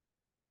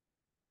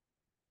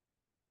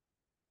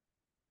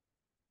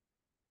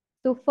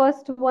 So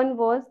first one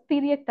was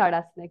Tiryak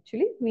Tadasana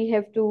actually. We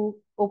have to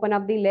open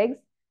up the legs,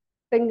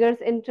 fingers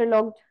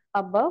interlocked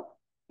above,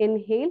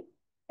 inhale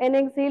and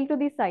exhale to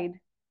the side.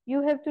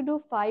 You have to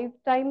do 5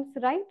 times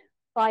right,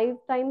 5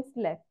 times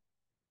left.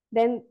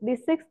 Then the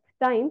sixth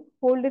time,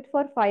 hold it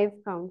for 5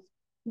 counts.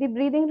 The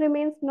breathing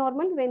remains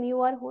normal when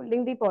you are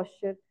holding the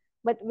posture.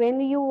 But when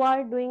you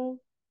are doing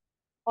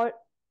or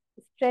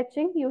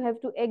stretching, you have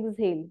to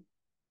exhale.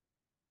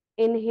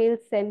 Inhale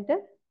center,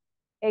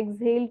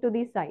 exhale to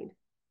the side.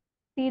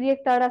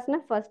 Tiryak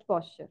Tadasana, first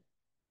posture.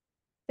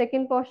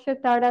 Second posture,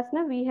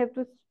 Tadasana, we have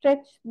to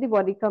stretch the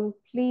body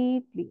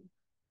completely.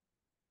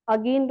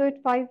 Again, do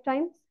it 5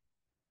 times.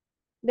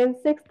 Then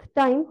sixth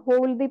time,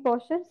 hold the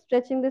posture,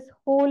 stretching this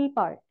whole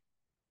part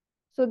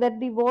so that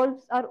the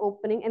valves are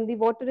opening and the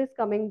water is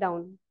coming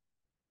down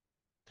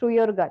through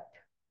your gut.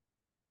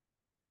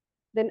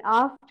 Then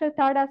after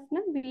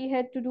Tadasana, we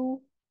had to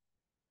do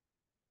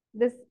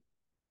this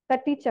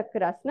Kati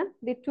Chakrasana,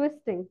 the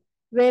twisting,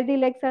 where the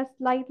legs are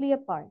slightly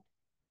apart.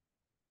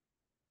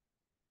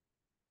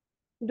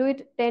 Do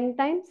it 10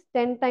 times,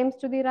 10 times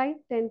to the right,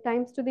 10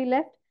 times to the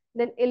left.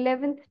 Then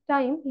 11th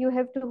time, you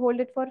have to hold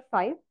it for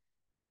 5,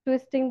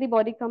 twisting the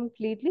body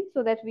completely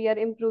so that we are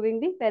improving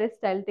the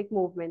peristaltic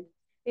movement.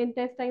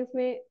 Intestines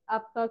में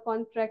आपका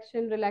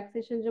contraction,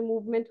 relaxation जो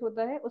movement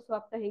होता है उसको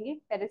आप कहेंगे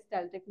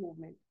peristaltic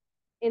movement.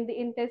 In the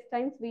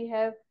intestines, we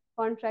have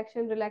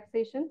contraction,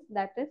 relaxation,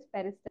 that is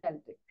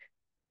peristaltic.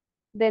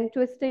 Then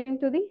twisting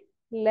to the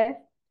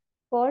left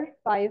for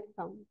 5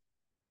 counts.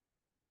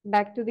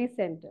 Back to the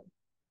center.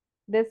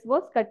 This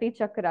was Kati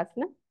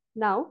Chakrasana.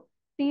 Now,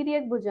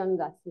 Tiryak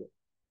Bhujangasana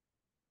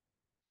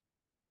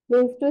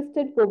means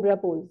twisted cobra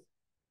pose.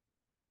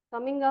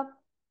 Coming up,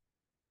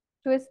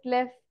 twist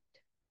left,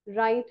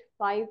 right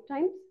 5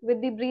 times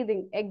with the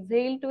breathing.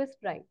 Exhale, twist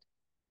right.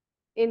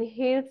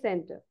 Inhale,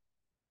 center.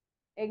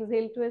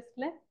 Exhale, twist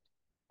left.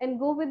 And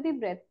go with the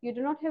breath. You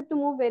do not have to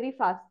move very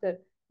faster.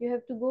 You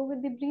have to go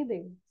with the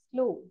breathing,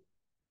 slow.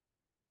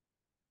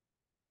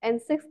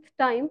 And sixth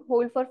time,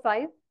 hold for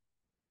 5.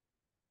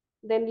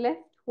 Then left,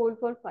 hold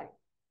for 5.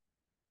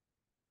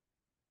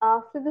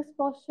 After this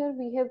posture,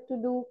 we have to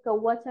do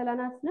Kavva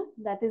Chalanasana,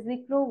 that is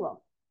the crow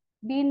walk.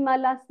 Bean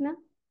Malasana,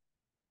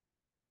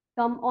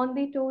 come on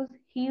the toes,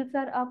 heels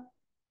are up,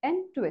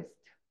 and twist.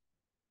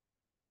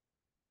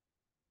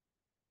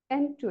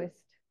 And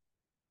twist.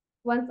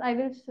 Once I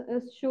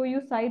will show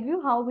you side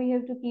view how we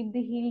have to keep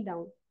the heel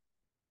down.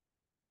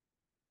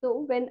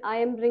 So when I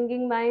am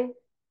bringing my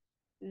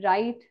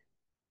right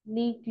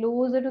knee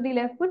closer to the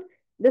left foot,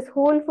 this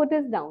whole foot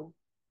is down.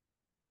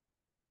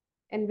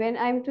 And when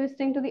I'm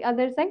twisting to the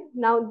other side,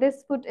 now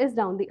this foot is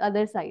down, the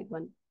other side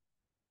one.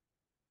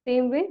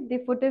 Same way, the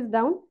foot is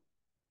down,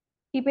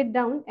 keep it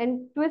down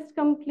and twist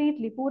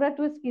completely. पूरा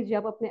twist कीजिए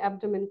आप अपने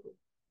abdomen को.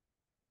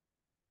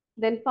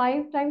 Then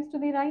 5 times to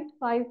the right,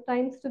 5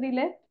 times to the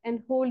left,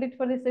 and hold it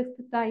for the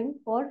sixth time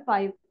for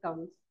 5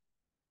 counts.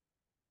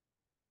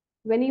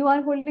 When you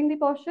are holding the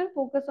posture,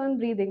 focus on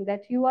breathing,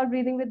 that you are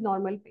breathing with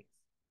normal pace.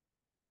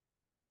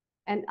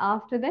 And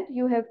after that,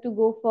 you have to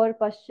go for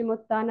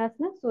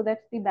Paschimottanasana so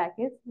that the back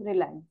is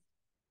relaxed.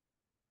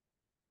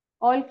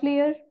 All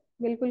clear?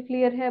 बिल्कुल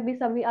clear है अभी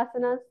सभी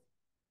asanas?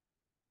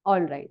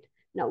 All right.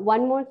 Now,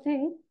 one more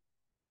thing.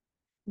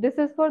 This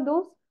is for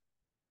those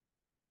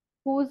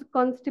whose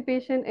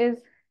constipation is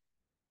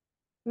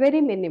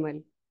very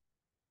minimal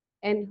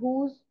and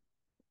whose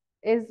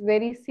is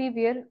very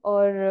severe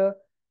or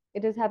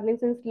it is happening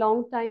since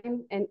long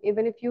time. And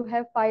even if you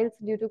have piles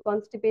due to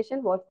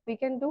constipation, what we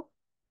can do,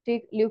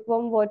 take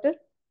lukewarm water,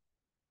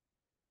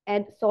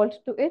 add salt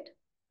to it.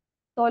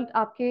 Salt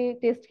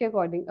आपके taste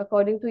के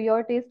according to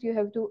your taste you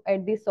have to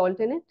add the salt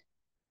in it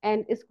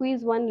and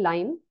squeeze one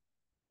lime.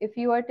 If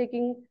you are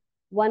taking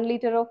 1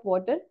 liter of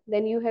water,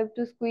 then you have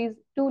to squeeze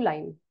 2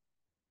 lime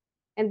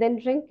and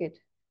then drink it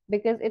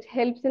because it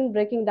helps in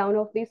breaking down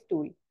of the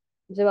stool.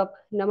 जब आप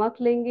नमक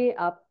लेंगे,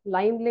 आप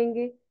lime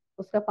लेंगे,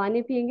 उसका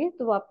पानी पिएंगे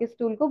तो वो आपके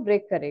स्टूल को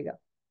ब्रेक करेगा.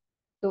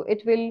 So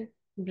it will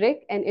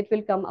break and it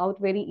will come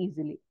out very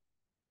easily.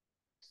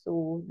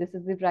 So this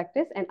is the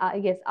practice. And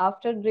yes,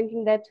 after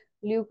drinking that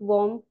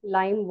lukewarm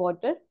lime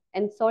water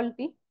and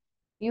salty,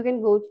 you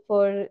can go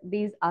for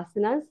these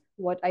asanas,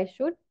 what I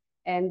showed,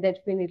 and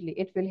definitely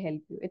it will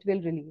help you. It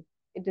will relieve.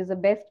 It is a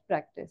best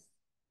practice.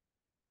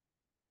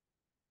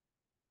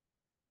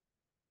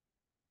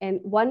 And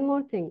one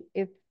more thing,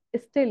 if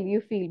still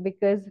you feel,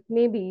 because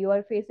maybe you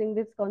are facing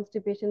this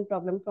constipation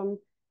problem from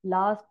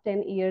last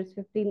 10 years,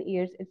 15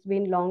 years, it's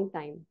been long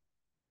time.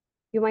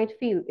 You might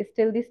feel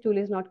still the stool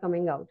is not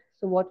coming out.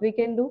 So what we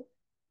can do,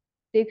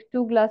 take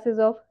 2 glasses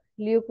of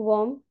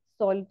lukewarm,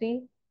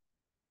 salty,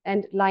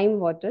 and lime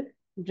water,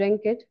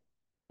 drink it,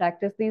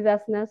 practice these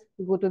asanas,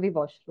 go to the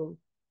washroom.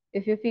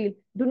 If you feel,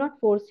 do not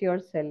force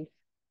yourself.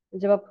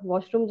 जब आप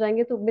washroom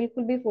जाएंगे तो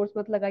बिल्कुल भी force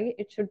मत लगाइए.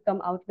 It should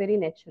come out very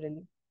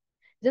naturally.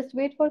 Just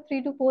wait for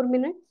 3 to 4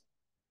 minutes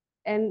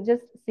and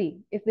just see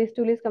if the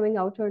stool is coming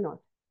out or not.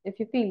 If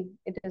you feel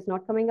it is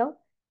not coming out,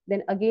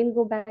 then again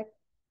go back,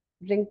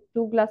 drink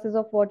 2 glasses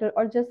of water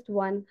or just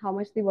one, how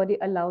much the body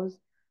allows.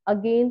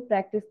 Again,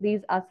 practice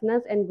these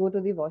asanas and go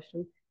to the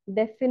washroom.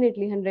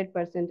 Definitely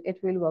 100% it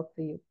will work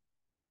for you.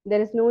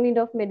 There is no need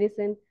of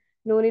medicine,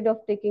 no need of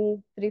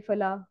taking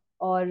triphala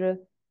or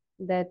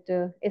that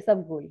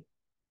isabgol.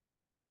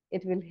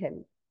 It will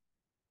help.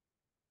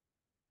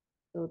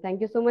 So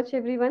thank you so much,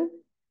 everyone.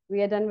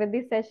 We are done with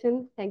this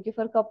session. Thank you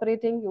for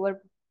cooperating. You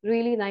were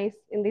really nice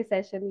in this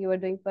session. You were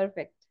doing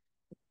perfect.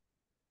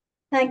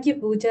 Thank you,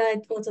 Pooja.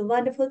 It was a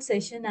wonderful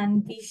session,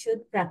 and we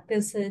should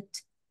practice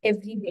it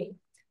every day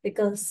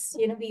because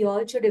we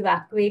all should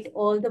evacuate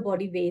all the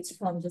body waste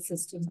from the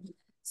system.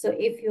 So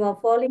if you are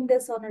following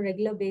this on a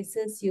regular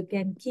basis, you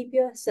can keep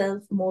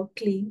yourself more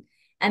clean,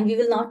 and we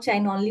will not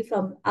shine only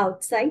from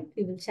outside,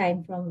 we will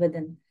shine from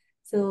within.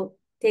 So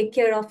take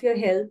care of your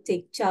health,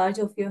 take charge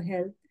of your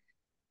health.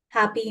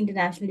 Happy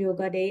International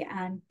Yoga Day.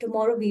 And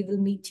tomorrow we will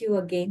meet you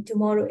again.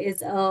 Tomorrow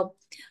is a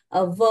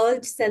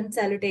World Sun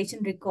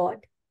Salutation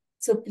Record.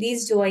 So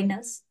please join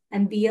us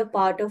and be a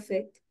part of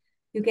it.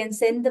 You can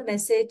send the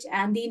message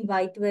and the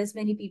invite to as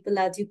many people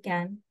as you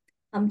can.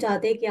 हम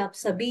चाहते हैं कि आप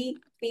सभी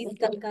please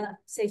कल का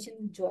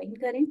session join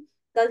करें.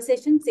 कल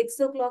सेशन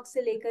 6 o'clock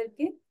से लेकर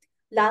के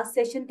लास्ट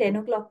सेशन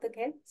 10 o'clock तक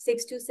है.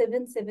 6 to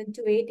 7, 7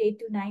 to 8, 8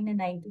 to 9 and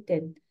 9 to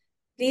 10.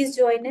 Please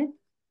join it.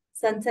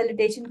 Sun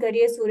salutation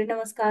करिए, सूर्य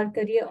नमस्कार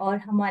करिए और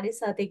हमारे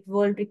साथ एक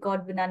वर्ल्ड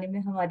रिकॉर्ड बनाने में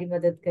हमारी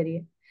मदद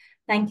करिए.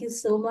 Thank you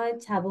so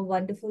much. Have a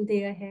wonderful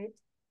day ahead.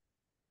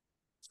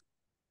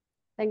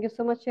 Thank you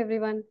so much,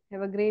 everyone.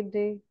 Have a great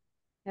day.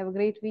 Have a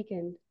great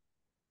weekend.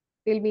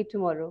 We'll meet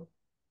tomorrow.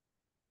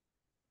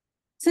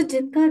 So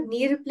जिनका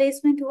knee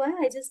replacement हुआ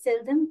है, I just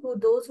tell them who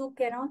those who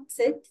cannot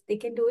sit, they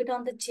can do it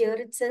on the chair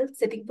itself.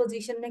 Sitting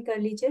position में कर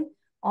लीजिए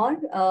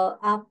और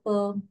आप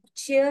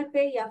chair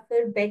पे या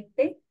फिर bed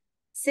पे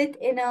sit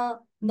in a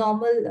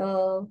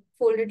normal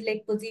folded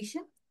leg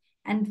position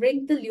and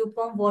drink the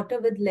lukewarm water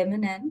with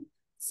lemon and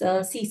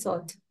sea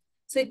salt.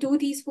 So 2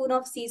 teaspoons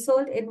of sea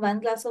salt in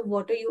 1 glass of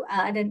water you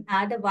add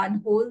a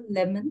one whole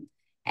lemon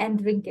and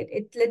drink it.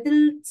 It's little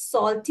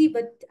salty,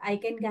 but I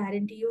can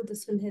guarantee you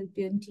this will help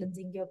you in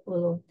cleansing your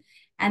colon.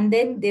 And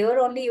then there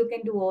only you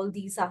can do all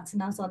these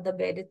asanas on the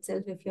bed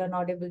itself if you're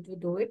not able to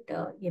do it,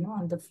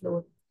 on the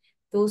floor.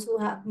 Those who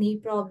have knee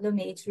problem,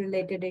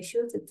 age-related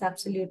issues, it's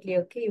absolutely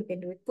okay. You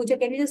can do it. Pooja,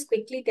 can you just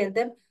quickly tell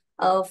them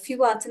a few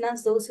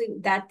asanas,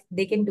 that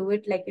they can do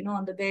it like,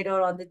 on the bed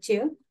or on the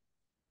chair?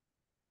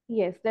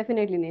 Yes,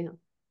 definitely, Neha.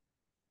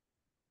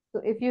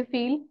 So if you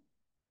feel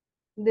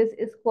this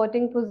is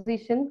squatting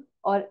position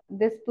or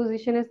this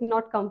position is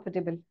not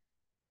comfortable,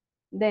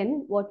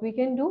 then what we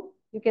can do,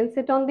 you can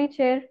sit on the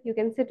chair, you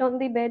can sit on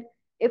the bed.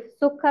 If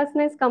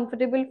sukhasana is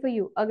comfortable for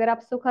you, agar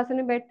aap sukhasana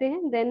mein बैठते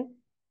हैं, then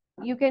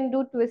you can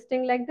do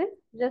twisting like this.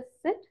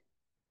 Just sit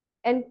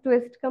and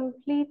twist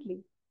completely.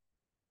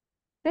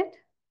 Sit,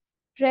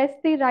 press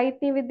the right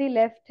knee with the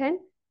left hand,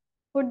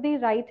 put the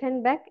right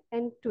hand back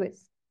and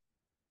twist.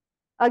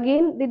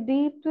 Again, the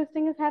deep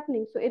twisting is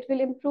happening, so it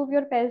will improve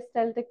your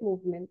peristaltic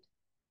movement.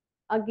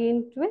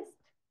 Again, twist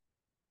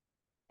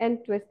and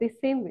twist the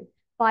same way.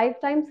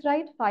 5 times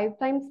right, 5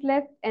 times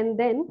left, and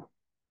then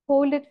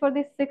hold it for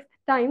the sixth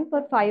time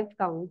for 5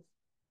 counts.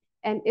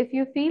 And if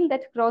you feel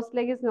that cross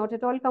leg is not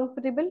at all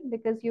comfortable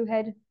because you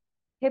had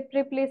hip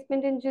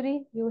replacement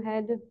injury, you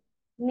had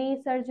knee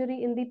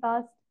surgery in the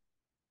past,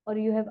 or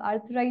you have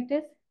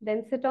arthritis,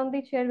 then sit on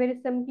the chair very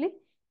simply,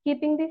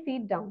 keeping the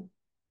feet down.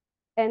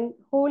 And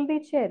hold the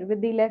chair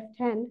with the left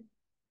hand.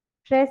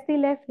 Press the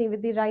left knee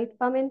with the right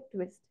palm and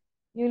twist.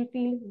 You will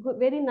feel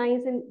very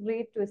nice and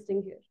great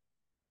twisting here.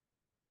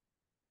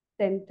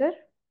 Center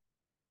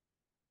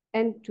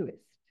and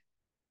twist.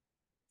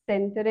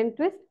 Center and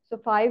twist. So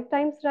 5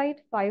 times right,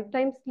 5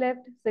 times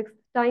left, sixth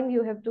time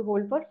you have to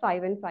hold for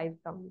 5 and 5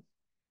 counts.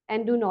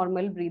 And do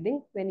normal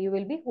breathing when you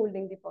will be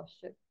holding the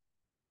posture.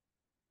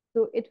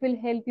 So it will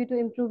help you to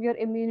improve your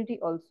immunity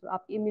also.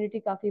 आपकी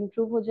immunity काफी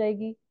improve हो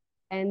जाएगी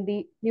and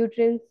the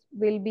nutrients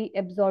will be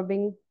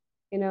absorbing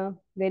in a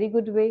very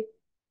good way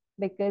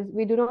because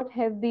we do not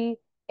have the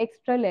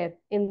extra layer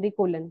in the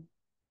colon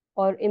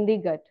or in the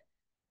gut.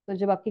 तो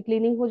जब आपकी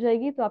cleaning हो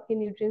जाएगी तो आपके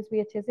nutrients भी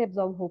अच्छे से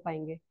absorb हो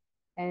पाएंगे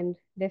and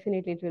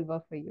definitely it will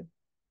work for you.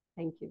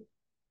 Thank you.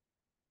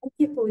 Thank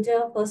you,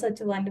 Pooja, for such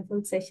a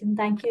wonderful session.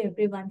 Thank you,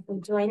 everyone, for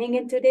joining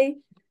in today.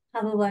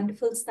 Have a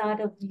wonderful start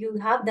of you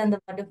have done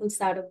the wonderful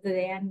start of the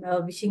day, and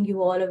wishing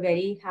you all a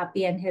very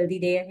happy and healthy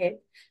day ahead.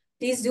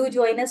 Please do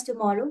join us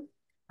tomorrow.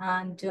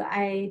 And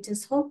I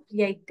just hope,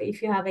 like,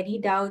 if you have any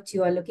doubts,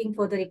 you are looking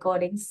for the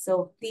recordings.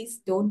 So please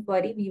don't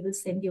worry, we will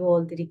send you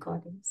all the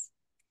recordings.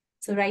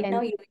 So right now,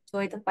 And you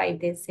enjoy the 5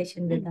 day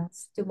session with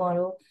us.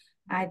 Tomorrow,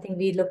 I think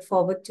we look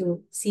forward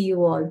to see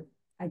you all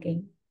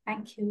again.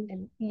 Thank you.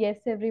 And yes,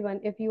 everyone,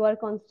 if you are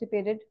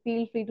constipated,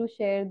 feel free to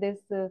share this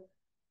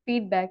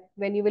feedback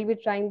when you will be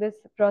trying this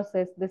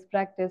process, this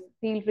practice.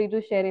 Feel free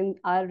to share in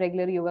our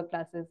regular yoga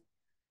classes.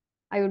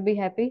 I would be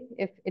happy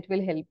if it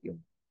will help you.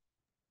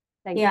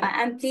 Thank Yeah,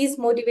 you. and please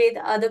motivate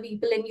other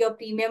people in your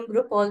premium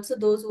group, also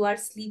those who are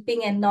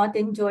sleeping and not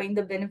enjoying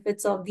the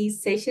benefits of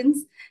these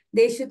sessions.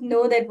 They should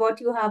know that what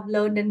you have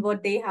learned and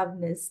what they have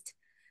missed.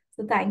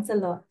 So thanks a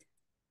lot.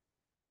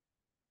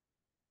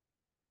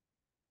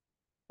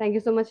 Thank you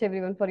so much,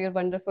 everyone, for your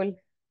wonderful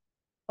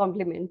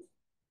compliments.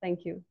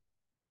 Thank you.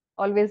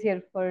 Always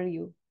here for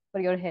you,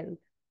 for your health.